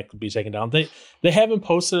probably automatically be taken down. They haven't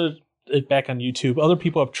posted it back on YouTube. Other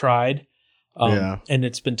people have tried, and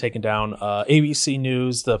it's been taken down. ABC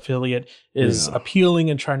News, the affiliate, is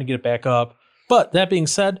appealing and trying to get it back up. But that being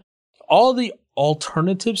said, all the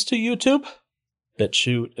alternatives to YouTube,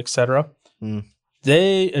 BitChute, etc.,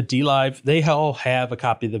 DLive, they all have a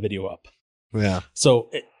copy of the video up. Yeah.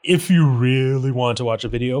 So if you really want to watch a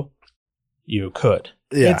video, you could.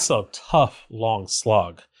 Yeah. It's a tough, long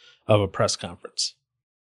slog of a press conference.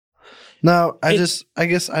 No, I guess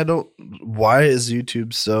I don't. Why is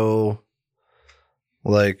YouTube so,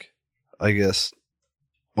 like, I guess,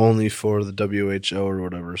 only for the WHO or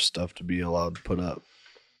whatever stuff to be allowed to put up?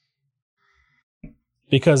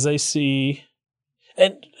 Because they see,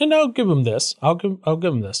 and I'll give them this. I'll give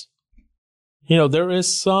them this. You know, there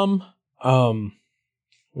is some.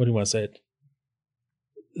 What do you want to say it?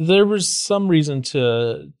 There was some reason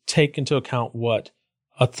to take into account what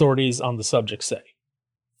authorities on the subject say.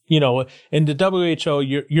 You know, in the WHO,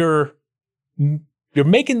 you're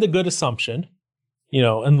making the good assumption, you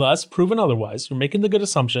know, unless proven otherwise, you're making the good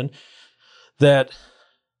assumption that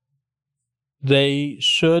they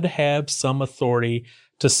should have some authority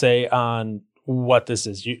to say on what this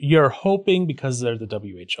is. You're hoping, because they're the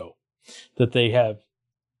WHO, that they have,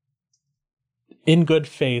 in good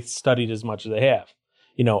faith, studied as much as they have.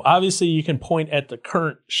 You know, obviously you can point at the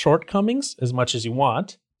current shortcomings as much as you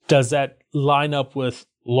want. Does that line up with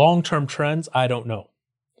long-term trends? I don't know.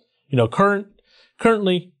 You know,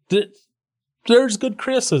 currently, there's good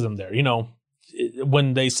criticism there. You know,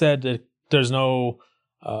 when they said that there's no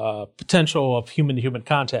potential of human-to-human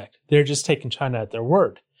contact, they're just taking China at their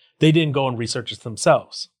word. They didn't go and research it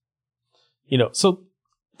themselves. You know, so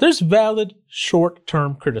there's valid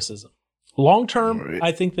short-term criticism. Long term,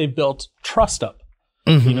 I think they've built trust up,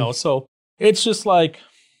 you know, so it's just like,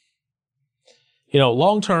 you know,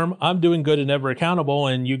 long term, I'm doing good and never accountable,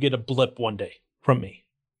 and you get a blip one day from me.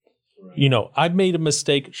 Right. You know, I've made a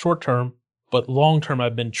mistake short term, but long term,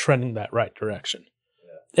 I've been trending that right direction.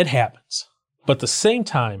 Yeah. It happens. But at the same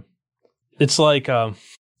time, it's like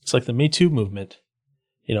the Me Too movement.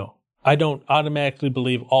 You know, I don't automatically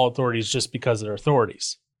believe all authorities just because they're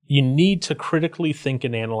authorities. You need to critically think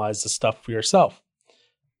and analyze the stuff for yourself.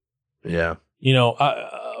 Yeah. You know,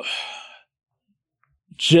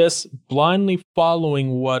 just blindly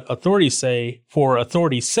following what authorities say for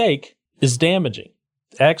authority's sake is damaging.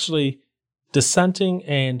 Actually, dissenting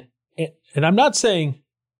and I'm not saying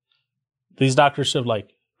these doctors should have,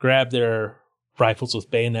 like, grabbed their rifles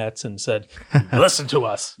with bayonets and said, listen to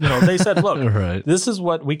us. You know, they said, look, right. This is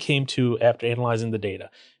what we came to after analyzing the data,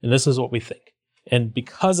 and this is what we think. And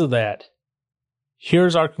because of that,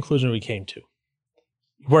 here's our conclusion we came to.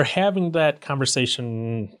 We're having that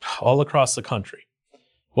conversation all across the country.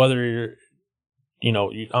 whether you're,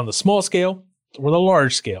 on the small scale or the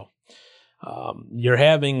large scale. You're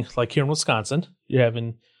having, like here in Wisconsin, you're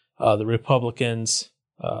having the Republicans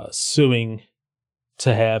suing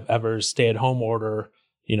to have Evers' stay-at-home order,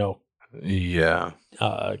 Yeah.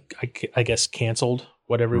 I guess canceled,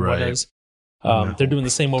 whatever it is. They're doing the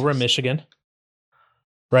same over in Michigan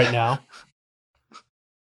right now.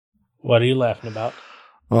 What are you laughing about?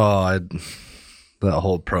 Oh, that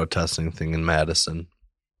whole protesting thing in Madison.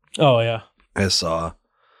 Oh, yeah. I saw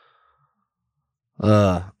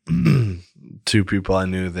two people I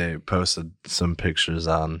knew, they posted some pictures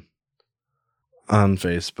on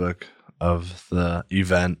Facebook of the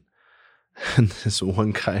event, and this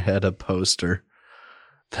one guy had a poster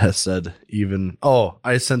that said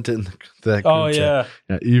I sent it in that group chat.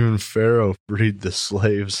 Yeah, even Pharaoh freed the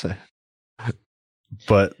slaves.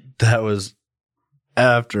 But that was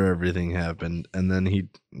after everything happened, and then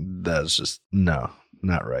that's just not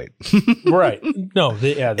right. Right. No,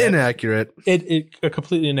 inaccurate. It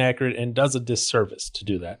completely inaccurate and does a disservice to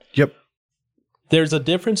do that. Yep. There's a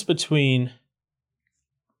difference between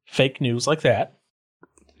fake news like that.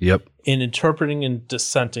 Yep. And interpreting and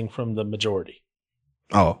dissenting from the majority.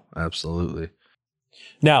 Oh, absolutely.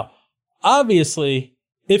 Now, obviously,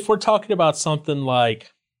 if we're talking about something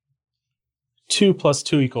like 2 +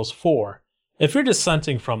 2 = 4, if you're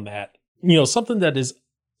dissenting from that, something that is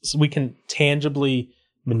we can tangibly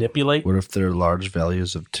manipulate. What if there are large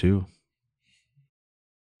values of 2?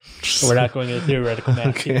 We're not going into theoretical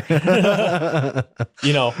math. Okay.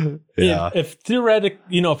 If theoretic,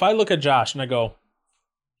 if I look at Josh and I go,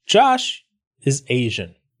 Josh is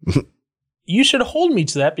Asian, you should hold me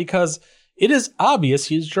to that because it is obvious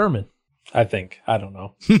he's German. I think. I don't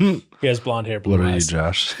know. He has blonde hair, blue eyes. What are you,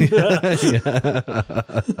 Josh?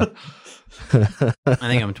 I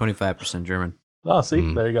think I'm 25% German. Oh,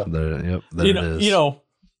 see, there you go. There it is.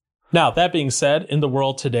 Now that being said, in the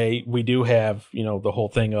world today, we do have, the whole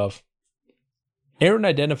thing of Aaron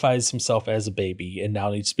identifies himself as a baby and now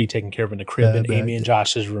needs to be taken care of in a crib in Amy and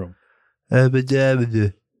Josh's room. That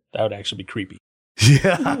would actually be creepy.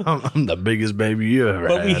 Yeah, I'm the biggest baby you ever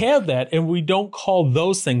had. But we have that, and we don't call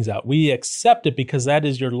those things out. We accept it because that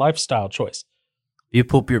is your lifestyle choice. You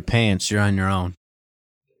poop your pants, you're on your own.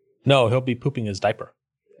 No, he'll be pooping his diaper.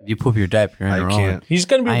 You poop your diaper, you're on your own. He's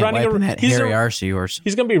going to be running around that hairy arse of yours.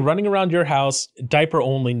 He's going to be running around your house, diaper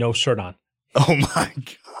only, no shirt on. Oh my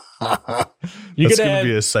God. That's going to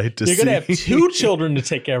be a sight to see. You're going to have 2 children to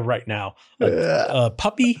take care of right now.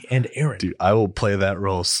 Puppy and Aaron. Dude, I will play that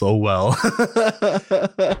role so well.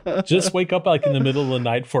 Just wake up like in the middle of the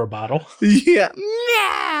night for a bottle. Yeah.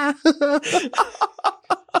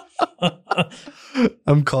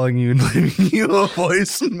 I'm calling you and leaving you a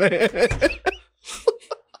voicemail.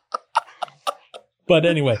 But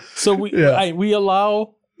anyway, so we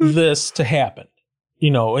allow this to happen,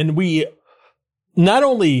 and we not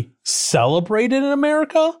only celebrate it in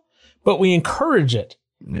America, but we encourage it.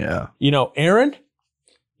 Yeah. Aaron,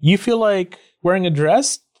 you feel like wearing a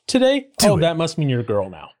dress today? That must mean you're a girl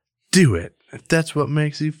now. Do it. If that's what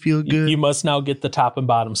makes you feel good. You must now get the top and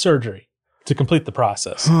bottom surgery to complete the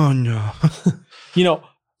process. Oh, no.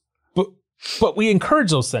 But we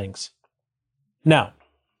encourage those things. Now,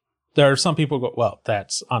 there are some people who go, well,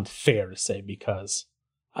 that's unfair to say because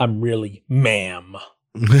I'm really ma'am.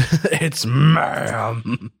 It's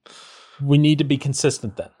ma'am. We need to be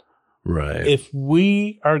consistent then. Right. If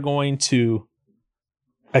we are going to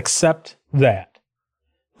accept that,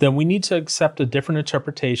 then we need to accept a different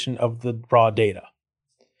interpretation of the raw data,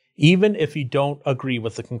 even if you don't agree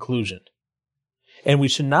with the conclusion. And we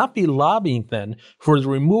should not be lobbying then for the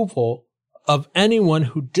removal of anyone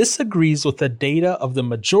who disagrees with the data of the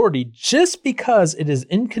majority just because it is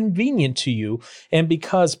inconvenient to you and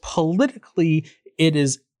because politically it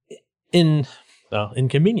is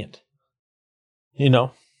inconvenient.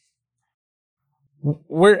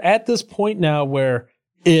 We're at this point now where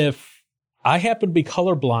if I happen to be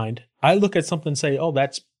colorblind, I look at something and say, oh,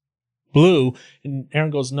 that's blue. And Aaron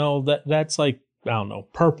goes, no, that's like, I don't know,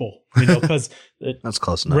 purple, because that's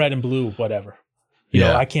close enough. Red and blue, whatever.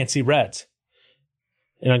 I can't see reds.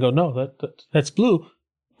 And I go, no, that's blue.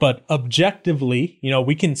 But objectively,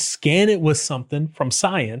 we can scan it with something from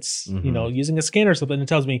science, using a scanner or something. It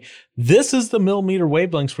tells me this is the millimeter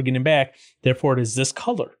wavelengths we're getting back. Therefore, it is this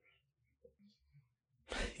color.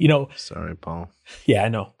 Sorry, Paul. Yeah, I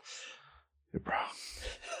know. You're wrong.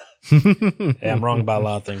 Yeah, I'm wrong about a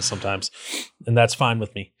lot of things sometimes. And that's fine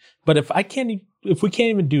with me. But if we can't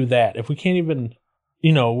even do that, if we can't even,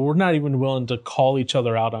 we're not even willing to call each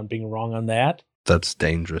other out on being wrong on that. That's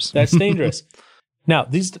dangerous. That's dangerous. Now,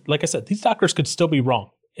 like I said, these doctors could still be wrong.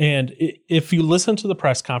 And if you listen to the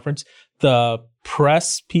press conference, the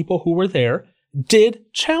press people who were there did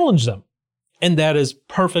challenge them. And that is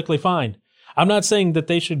perfectly fine. I'm not saying that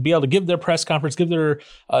they should be able to give their press conference, give their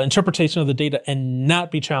interpretation of the data and not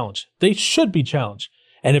be challenged. They should be challenged.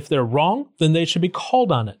 And if they're wrong, then they should be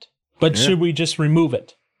called on it. But should we just remove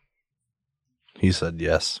it? He said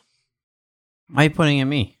yes. Why are you pointing at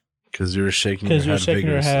me? Because you're shaking your head. Because you're shaking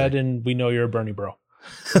your head and we know you're a Bernie bro.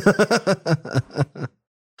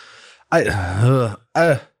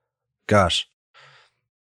 Gosh.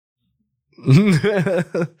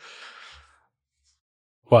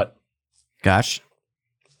 What? Gosh.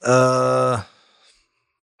 Part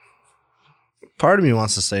of me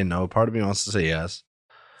wants to say no. Part of me wants to say yes.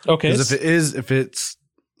 Okay. Because if it's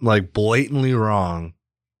like blatantly wrong,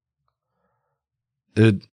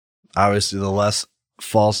 obviously the less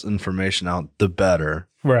false information out, the better.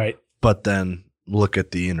 Right. But then look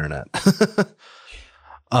at the internet.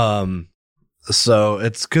 So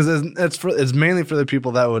it's because it's mainly for the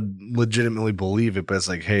people that would legitimately believe it, but it's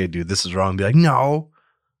like, hey, dude, this is wrong. Be like, no,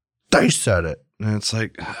 they said it, and it's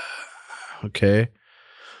like, okay,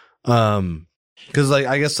 because like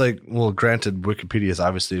I guess like, well, granted, Wikipedia is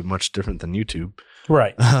obviously much different than YouTube,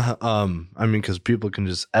 right? I mean, because people can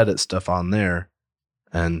just edit stuff on there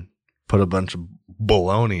and put a bunch of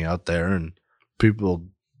baloney out there, and people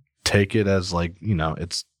take it as like, you know,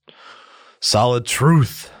 it's solid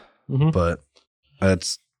truth. Mm-hmm. But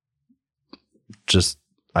that's just,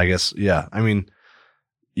 I guess, yeah. I mean,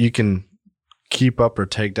 you can keep up or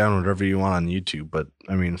take down whatever you want on YouTube, but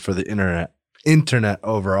I mean, for the internet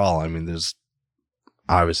overall, I mean, there's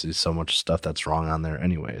obviously so much stuff that's wrong on there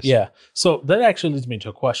anyways. Yeah. So that actually leads me to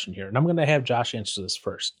a question here, and I'm going to have Josh answer this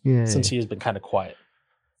first, since he has been kind of quiet.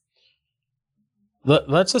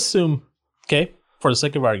 Let's assume, okay, for the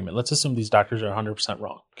sake of argument, let's assume these doctors are 100%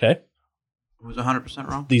 wrong, okay? Who's 100%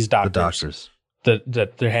 wrong? These doctors. The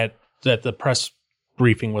doctors. That the press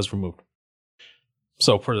briefing was removed.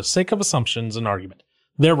 So for the sake of assumptions and argument,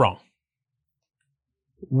 they're wrong.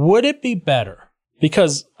 Would it be better?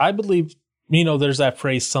 Because I believe, you know, there's that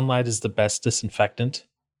phrase, sunlight is the best disinfectant.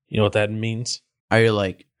 You know what that means? Are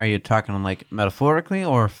you talking like metaphorically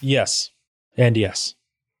or? Yes. And yes.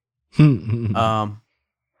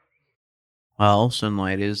 Well,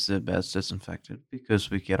 sunlight is the best disinfectant because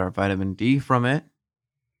we get our vitamin D from it.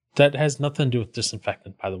 That has nothing to do with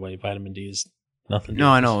disinfectant, by the way. Vitamin D is nothing to do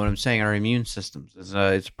with I know what I'm saying. Our immune systems is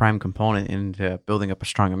it's a prime component in building up a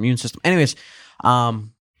strong immune system. Anyways,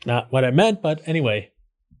 not what I meant, but anyway.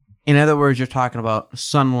 In other words, you're talking about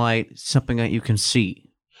sunlight, something that you can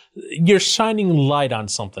see. You're shining light on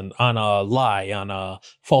something, on a lie, on a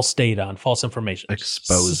false data, on false information.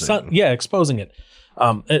 Exposing. Exposing it.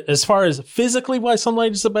 As far as physically why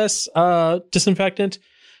sunlight is the best disinfectant,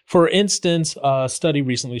 for instance, a study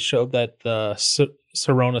recently showed that the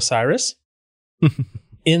Cerconosaurus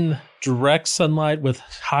in direct sunlight with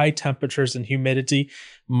high temperatures and humidity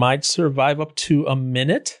might survive up to a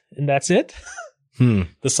minute, and that's it.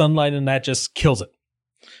 The sunlight in that just kills it.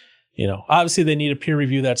 You know, obviously they need to peer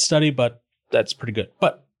review that study, but that's pretty good.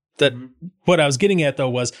 But what I was getting at though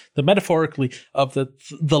was the metaphorically of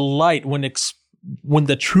the light when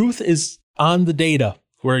the truth is on the data,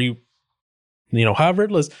 where you know, however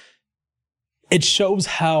it is, it shows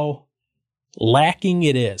how lacking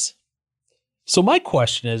it is. So my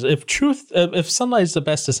question is, if sunlight is the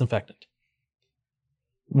best disinfectant,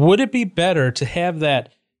 would it be better to have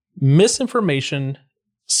that misinformation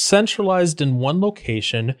centralized in one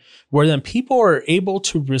location where then people are able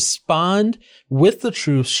to respond with the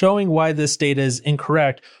truth, showing why this data is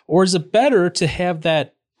incorrect? Or is it better to have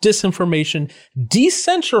that disinformation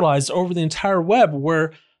decentralized over the entire web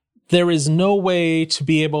where there is no way to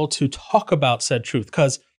be able to talk about said truth?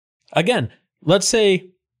 Because again, let's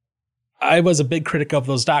say I was a big critic of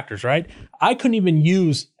those doctors, right? I couldn't even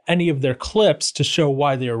use any of their clips to show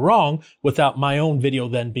why they're wrong without my own video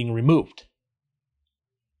then being removed.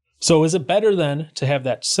 So is it better then to have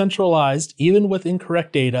that centralized, even with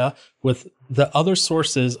incorrect data, with the other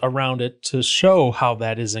sources around it to show how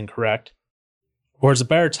that is incorrect? Or is it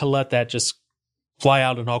better to let that just fly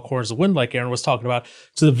out in all corners of the wind, like Aaron was talking about,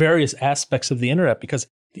 to the various aspects of the internet? Because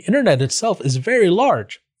the internet itself is very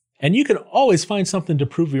large, and you can always find something to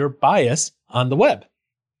prove your bias on the web.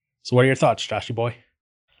 So what are your thoughts, Joshy boy?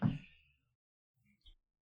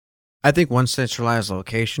 I think one centralized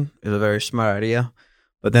location is a very smart idea,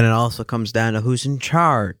 but then it also comes down to who's in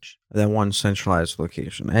charge of that one centralized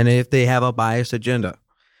location. And if they have a biased agenda,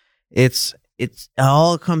 it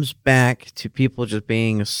all comes back to people just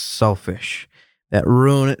being selfish that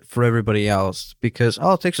ruin it for everybody else, because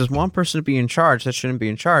all it takes is one person to be in charge that shouldn't be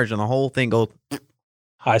in charge, and the whole thing goes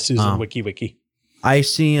Hi, Susan. Wiki. I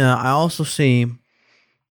see. I also see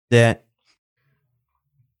that.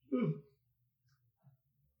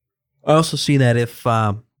 I also see that if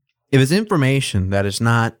it's information that is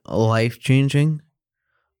not life changing,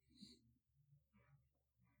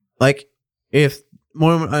 like if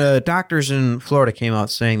more doctors in Florida came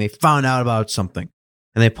out saying they found out about something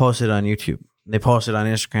and they posted on YouTube, they posted on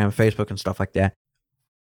Instagram, Facebook, and stuff like that,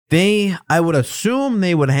 I would assume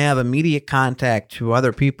they would have immediate contact to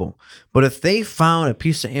other people. But if they found a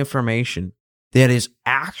piece of information that is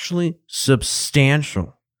actually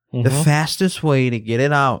substantial, the fastest way to get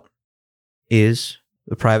it out is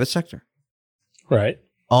the private sector. Right.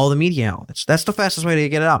 All the media outlets. That's the fastest way to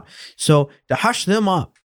get it out. So to hush them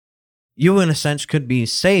up, you in a sense could be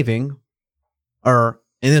saving, or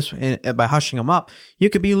by hushing them up, you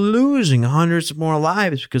could be losing hundreds more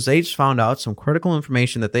lives because they just found out some critical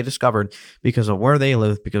information that they discovered because of where they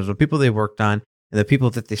live, because of the people they worked on, and the people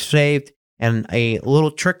that they saved, and a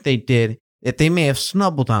little trick they did that they may have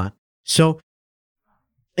snubbled on. So,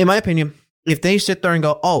 in my opinion, if they sit there and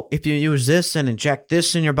go, oh, if you use this and inject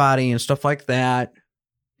this in your body and stuff like that,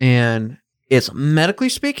 and it's medically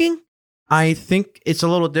speaking, I think it's a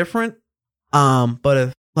little different. But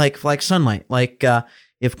if, like sunlight,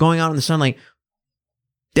 if going out in the sunlight,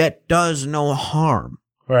 that does no harm.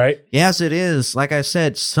 Right. Yes, it is. Like I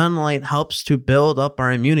said, sunlight helps to build up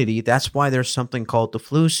our immunity. That's why there's something called the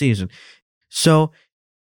flu season. So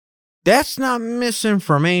that's not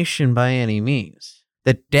misinformation by any means.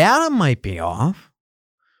 The data might be off,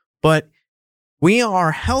 but we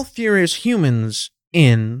are healthier as humans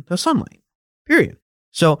in the sunlight, period.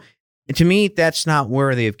 So to me, that's not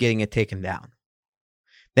worthy of getting it taken down.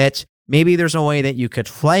 That's maybe there's a way that you could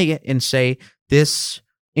flag it and say this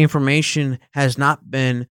information has not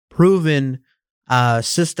been proven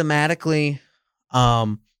systematically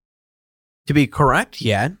to be correct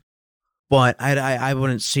yet, but I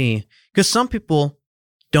wouldn't see, because some people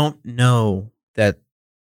don't know that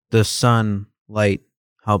the sunlight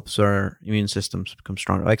helps our immune systems become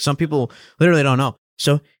stronger. Like some people literally don't know.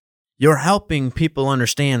 So you're helping people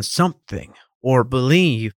understand something or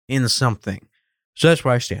believe in something. So that's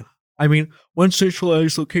where I stand. I mean, one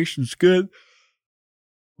centralized location is good,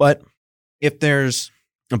 but if there's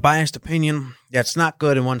a biased opinion that's not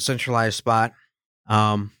good in one centralized spot,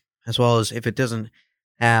 as well as if it doesn't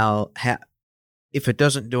if it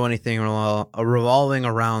doesn't do anything revolving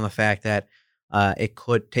around the fact that it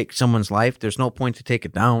could take someone's life, there's no point to take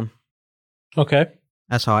it down. Okay.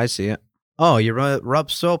 That's how I see it. Oh, you rub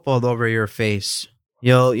soap all over your face.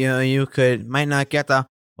 You might not get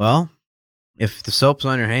well, if the soap's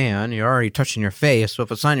on your hand, you're already touching your face. So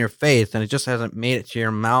if it's on your face and it just hasn't made it to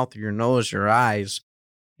your mouth, your nose, your eyes.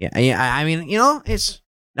 Yeah. I mean, it's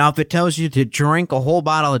now if it tells you to drink a whole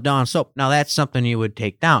bottle of Dawn soap, now that's something you would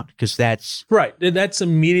take down because that's right. That's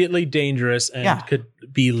immediately dangerous and could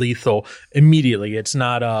be lethal immediately. It's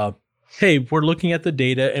not hey, we're looking at the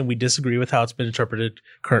data and we disagree with how it's been interpreted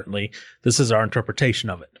currently. This is our interpretation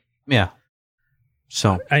of it. Yeah.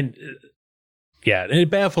 So it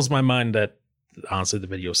baffles my mind that honestly the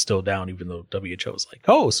video is still down, even though WHO is like,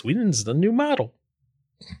 oh, Sweden's the new model.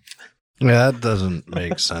 Yeah, that doesn't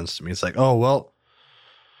make sense to me. It's like, oh, well,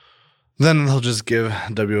 then they'll just give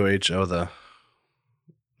WHO the,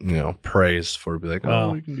 praise for be like,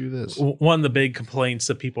 oh, we can do this. One of the big complaints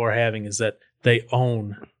that people are having is that they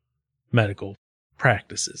own medical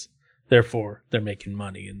practices. Therefore, they're making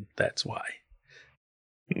money, and that's why.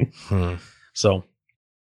 So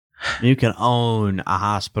you can own a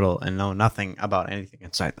hospital and know nothing about anything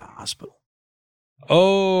inside the hospital.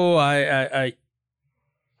 Oh, I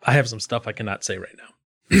have some stuff I cannot say right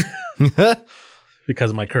now because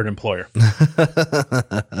of my current employer.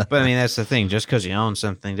 But I mean, that's the thing. Just because you own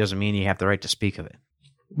something doesn't mean you have the right to speak of it.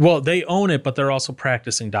 Well, they own it, but they're also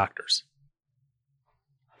practicing doctors.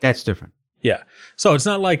 That's different. Yeah. So it's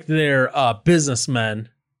not like they're businessmen.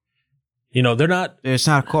 They're not. It's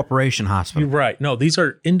not a corporation hospital. Right. No, these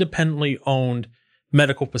are independently owned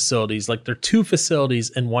medical facilities. Like they're 2 facilities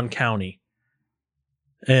in one county.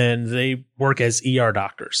 And they work as ER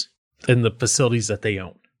doctors in the facilities that they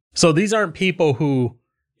own. So these aren't people who,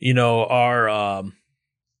 are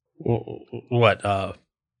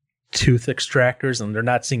tooth extractors, and they're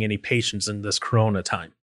not seeing any patients in this Corona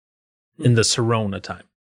time, in the Corona time.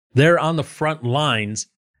 They're on the front lines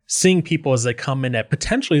seeing people as they come in at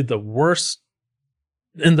potentially in their worst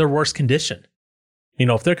condition.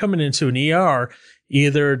 If they're coming into an ER,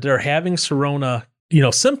 either they're having Corona,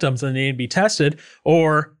 symptoms and they need to be tested,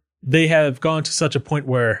 or they have gone to such a point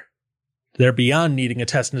where they're beyond needing a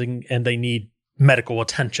testing and they need medical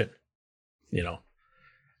attention,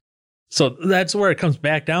 So that's where it comes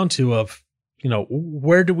back down to of,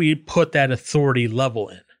 where do we put that authority level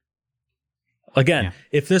in? Again,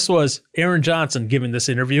 if this was Aaron Johnson giving this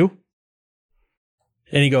interview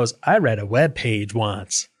and he goes, I read a web page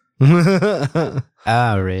once. I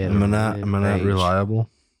read Am I not reliable?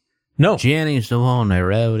 No. Jenny's the one that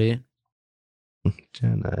wrote it.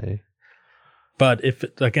 Jenny. But if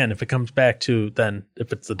it comes back to then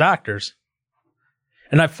if it's the doctors,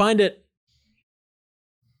 and I find it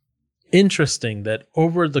interesting that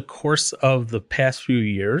over the course of the past few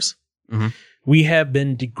years, we have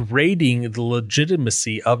been degrading the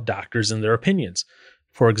legitimacy of doctors and their opinions.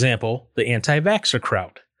 For example, the anti-vaxxer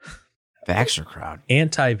crowd. Vaxxer crowd?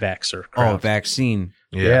 Anti-vaxxer crowd. Oh, vaccine.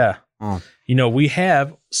 Yeah. Oh. We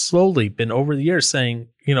have slowly been over the years saying,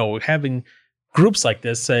 having groups like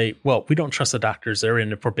this say, well, we don't trust the doctors. They're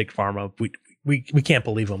in it for big pharma. We can't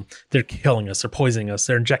believe them. They're killing us. They're poisoning us.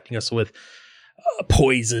 They're injecting us with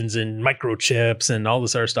poisons and microchips and all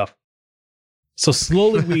this other stuff. So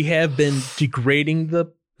slowly we have been degrading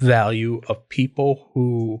the value of people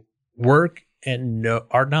who work and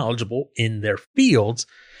are knowledgeable in their fields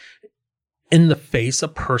in the face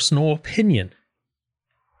of personal opinion.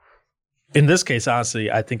 In this case, honestly,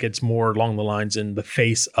 I think it's more along the lines in the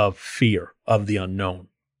face of fear of the unknown.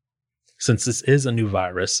 Since this is a new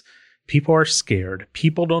virus, people are scared.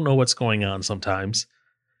 People don't know what's going on sometimes.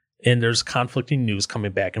 And there's conflicting news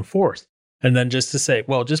coming back and forth. And then just to say,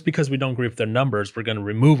 well, just because we don't agree with their numbers, we're going to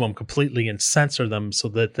remove them completely and censor them so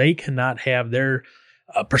that they cannot have their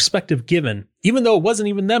perspective given. Even though it wasn't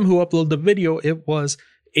even them who uploaded the video, it was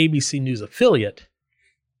ABC News affiliate.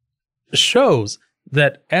 Shows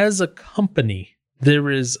that as a company,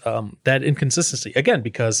 there is that inconsistency. Again,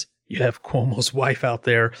 because you have Cuomo's wife out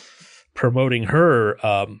there promoting her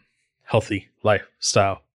healthy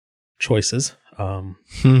lifestyle choices.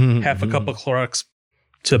 Half a cup of Clorox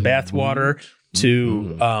to bath water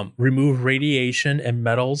to remove radiation and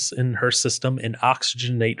metals in her system and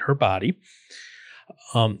oxygenate her body.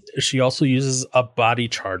 She also uses a body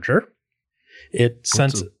charger. It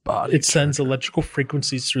sends electrical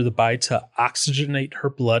frequencies through the body to oxygenate her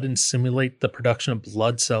blood and simulate the production of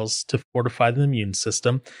blood cells to fortify the immune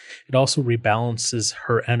system. It also rebalances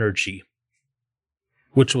her energy,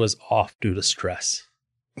 which was off due to stress.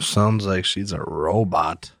 Sounds like she's a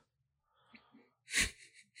robot.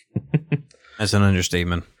 That's an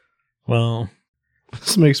understatement. Well,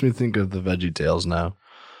 this makes me think of the VeggieTales now.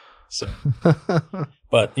 So,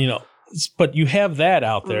 but you have that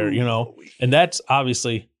out there, and that's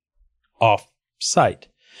obviously off site.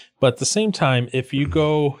 But at the same time, if you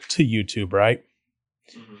go to YouTube, right,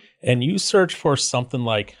 and you search for something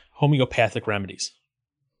like homeopathic remedies,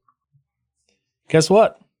 guess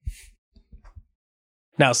what?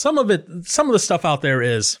 Now, some of the stuff out there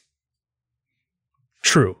is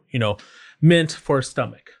true, mint for a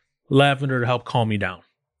stomach, lavender to help calm you down,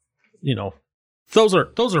 Those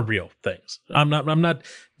are real things. I'm not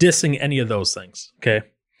dissing any of those things, okay?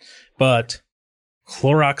 But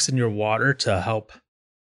Clorox in your water to help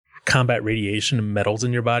combat radiation and metals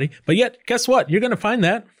in your body. But yet, guess what? You're going to find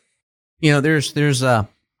that. There's the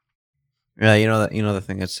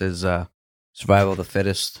thing that says survival of the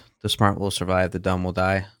fittest. The smart will survive, the dumb will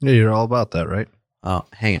die. Yeah, you're all about that, right? Oh,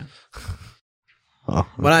 hang on. Oh, okay.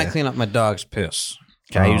 When I clean up my dog's piss,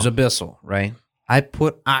 I use Abyssal, right? I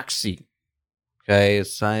put Oxy. Okay, you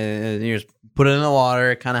just put it in the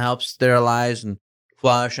water. It kind of helps sterilize and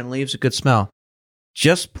flush and leaves a good smell.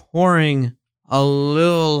 Just pouring a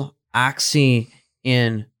little Oxy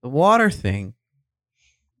in the water thing,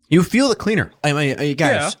 you feel the cleaner. I mean,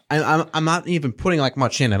 guys, yeah. I'm not even putting like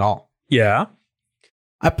much in at all. Yeah,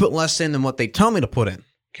 I put less in than what they tell me to put in.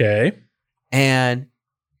 Okay, and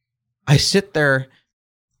I sit there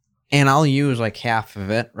and I'll use like half of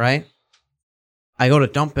it. Right, I go to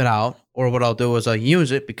dump it out. Or what I'll do is I'll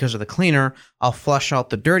use it because of the cleaner. I'll flush out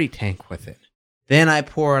the dirty tank with it. Then I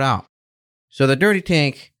pour it out. So the dirty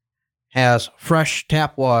tank has fresh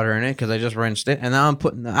tap water in it because I just rinsed it. And now I'm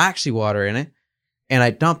putting the Oxy water in it. And I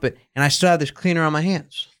dump it. And I still have this cleaner on my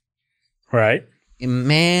hands. Right. A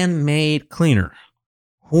man-made cleaner.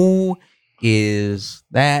 Who is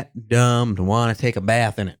that dumb to want to take a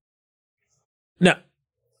bath in it? Now,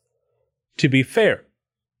 to be fair,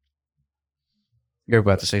 you're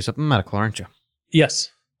about to say something medical, aren't you?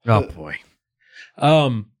 Yes. Oh, boy.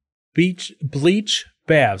 Bleach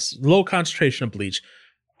baths, low concentration of bleach,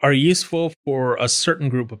 are useful for a certain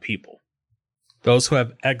group of people. Those who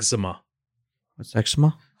have eczema. What's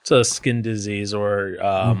eczema? It's a skin disease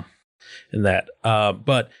or in that.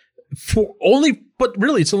 But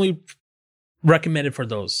really it's only recommended for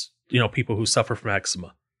those, people who suffer from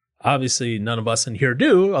eczema. Obviously, none of us in here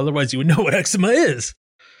do. Otherwise, you would know what eczema is.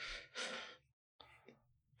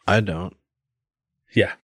 I don't.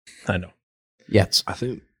 Yeah, I know. Yes. I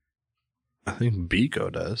think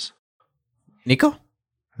Biko does. Nico?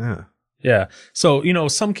 Yeah. Yeah. So,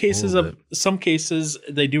 some cases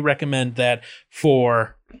they do recommend that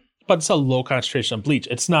but it's a low concentration of bleach.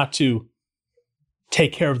 It's not to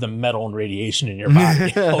take care of the metal and radiation in your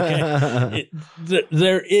body. Okay.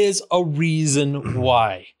 There is a reason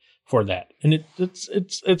why for that. And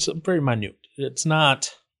it's very minute. It's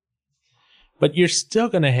not, but you're still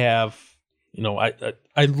going to have,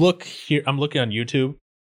 I look here, I'm looking on YouTube,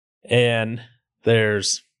 and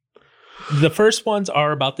there's, the first ones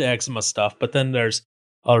are about the eczema stuff, but then there's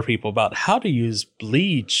other people about how to use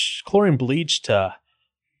chlorine bleach to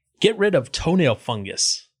get rid of toenail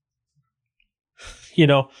fungus.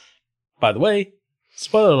 By the way,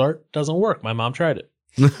 spoiler alert, doesn't work. My mom tried it.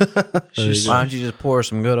 Why don't you just pour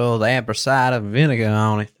some good old apple cider vinegar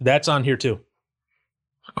on it? That's on here too.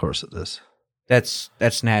 Of course it is. That's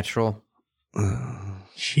natural.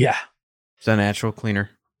 Yeah. It's a natural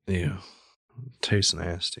cleaner. Ew. Tastes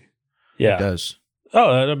nasty. Yeah. It does. Oh,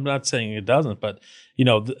 I'm not saying it doesn't, but,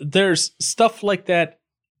 there's stuff like that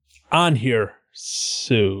on here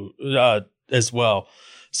as well.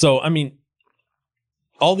 So, I mean,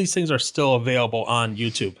 all these things are still available on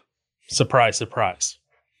YouTube. Surprise, surprise.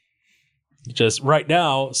 Just right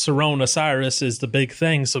now, Corona Cyrus is the big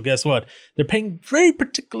thing. So guess what? They're paying very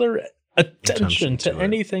particular attention to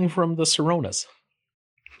anything from the Coronas.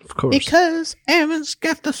 Of course. Because Aaron's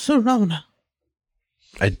got the Corona.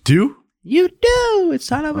 I do? You do.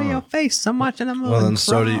 It's all over your face. I'm watching a movie. Well, then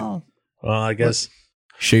so do you. Well, I guess.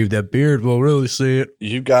 Shave that beard, we'll really see it.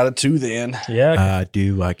 You got it too then. Yeah. I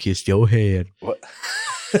do. I kissed your head. What?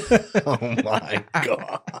 Oh my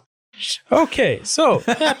God. Okay, so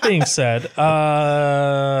that being said,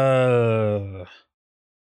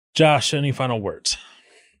 Josh, any final words?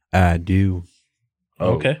 I do.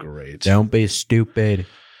 Oh, okay. Great. Don't be stupid.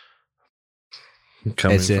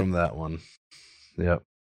 Coming from that one. Yep.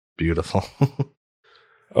 Beautiful.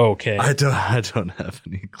 Okay. I don't have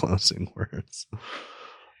any closing words.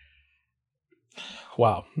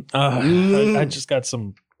 Wow. I just got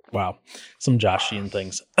some Joshian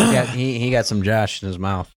things. Yeah, he got some Josh in his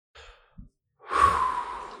mouth.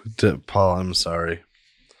 Paul, I'm sorry.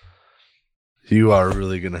 You are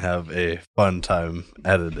really going to have a fun time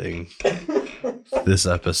editing this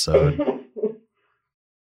episode.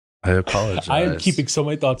 I apologize. I am keeping so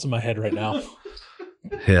many thoughts in my head right now.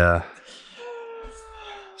 Yeah.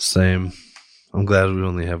 Same. I'm glad we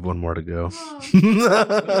only have one more to go.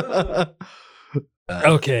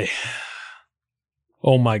 Okay.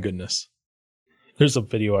 Oh my goodness. There's a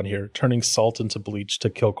video on here, turning salt into bleach to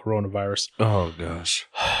kill coronavirus. Oh gosh.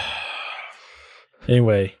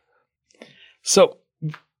 Anyway, so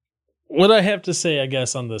what I have to say, I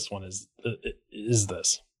guess, on this one is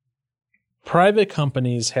this. Private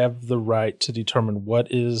companies have the right to determine what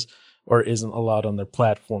is or isn't allowed on their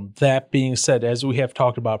platform. That being said, as we have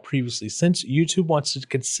talked about previously, since YouTube wants to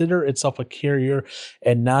consider itself a carrier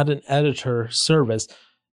and not an editor service,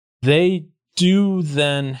 they do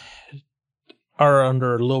then are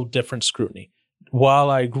under a little different scrutiny. While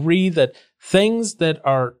I agree that things that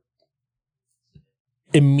are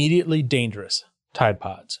immediately dangerous, Tide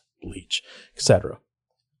Pods, bleach, etc.,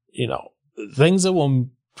 things that will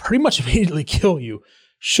pretty much immediately kill you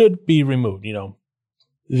should be removed.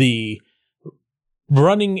 The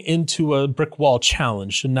running into a brick wall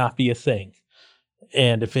challenge should not be a thing.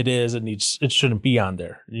 And if it is, it shouldn't be on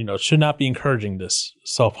there. It should not be encouraging this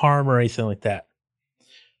self-harm or anything like that.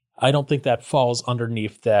 I don't think that falls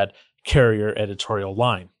underneath that carrier editorial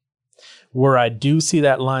line. Where I do see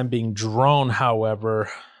that line being drawn, however,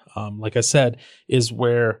 like I said, is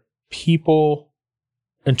where people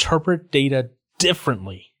interpret data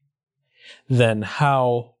differently than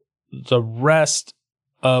how the rest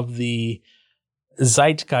of the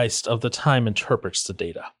zeitgeist of the time interprets the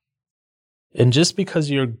data. And just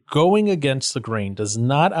because you're going against the grain does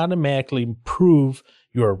not automatically prove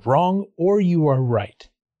you're wrong or you are right.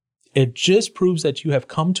 It just proves that you have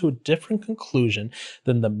come to a different conclusion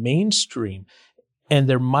than the mainstream, and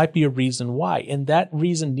there might be a reason why. And that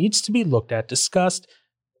reason needs to be looked at, discussed,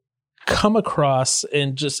 come across,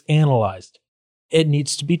 and just analyzed. It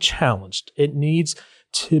needs to be challenged. It needs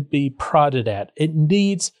to be prodded at. It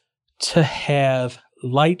needs to have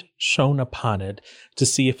light shone upon it to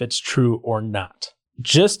see if it's true or not.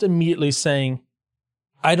 Just immediately saying,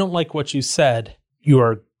 I don't like what you said, you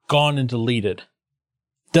are gone and deleted.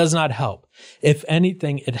 does not help. If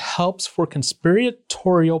anything, it helps for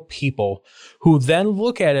conspiratorial people who then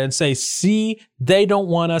look at it and say, see, they don't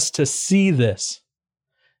want us to see this.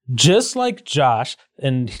 Just like Josh,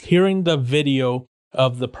 and hearing the video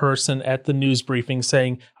of the person at the news briefing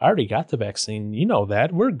saying, I already got the vaccine. You know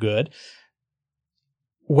that. We're good.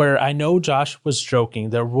 Where I know Josh was joking,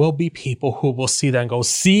 there will be people who will see that and go,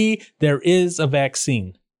 see, there is a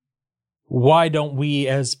vaccine. Why don't we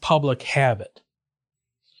as public have it?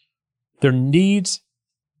 There needs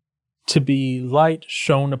to be light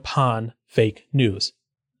shown upon fake news.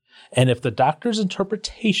 And if the doctor's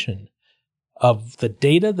interpretation of the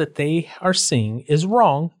data that they are seeing is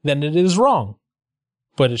wrong, then it is wrong.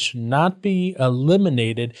 But it should not be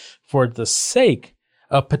eliminated for the sake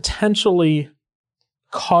of potentially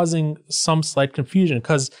causing some slight confusion.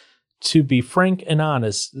 Because to be frank and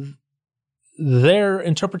honest, their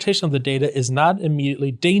interpretation of the data is not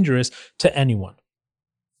immediately dangerous to anyone.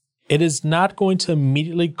 It is not going to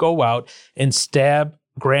immediately go out and stab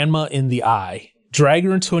grandma in the eye, drag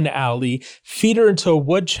her into an alley, feed her into a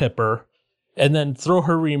wood chipper, and then throw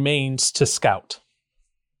her remains to Scout.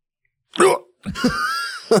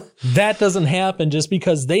 That doesn't happen just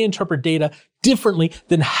because they interpret data differently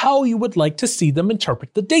than how you would like to see them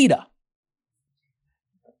interpret the data.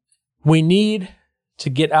 We need to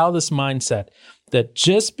get out of this mindset that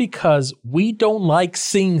just because we don't like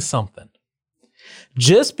seeing something,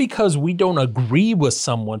 just because we don't agree with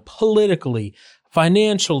someone politically,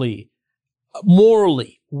 financially,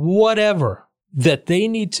 morally, whatever, that they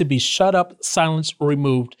need to be shut up, silenced,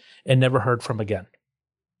 removed, and never heard from again.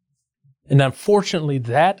 And unfortunately,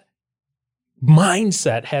 that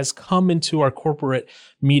mindset has come into our corporate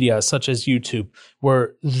media, such as YouTube,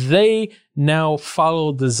 where they now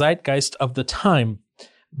follow the zeitgeist of the time,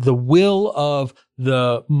 the will of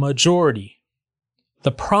the majority.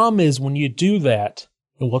 The problem is when you do that,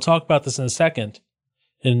 and we'll talk about this in a second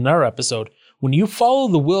in our episode, when you follow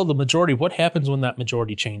the will of the majority, what happens when that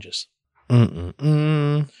majority changes?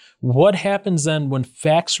 What happens then when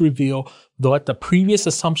facts reveal that the previous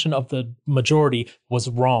assumption of the majority was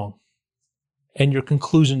wrong and your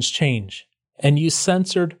conclusions change and you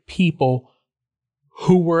censored people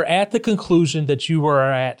who were at the conclusion that you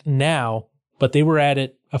are at now, but they were at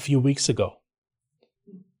it a few weeks ago?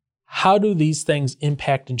 How do these things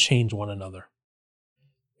impact and change one another?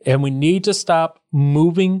 And we need to stop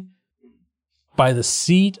moving by the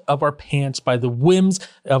seat of our pants, by the whims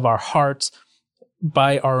of our hearts,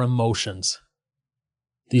 by our emotions.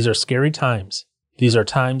 These are scary times. These are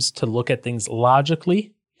times to look at things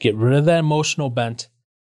logically, get rid of that emotional bent,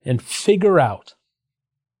 and figure out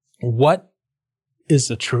what is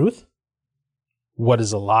the truth, what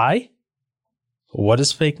is a lie, what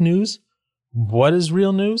is fake news, what is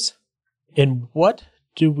real news, and what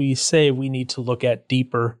do we say we need to look at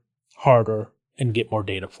deeper, harder, and get more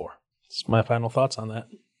data for. That's my final thoughts on that.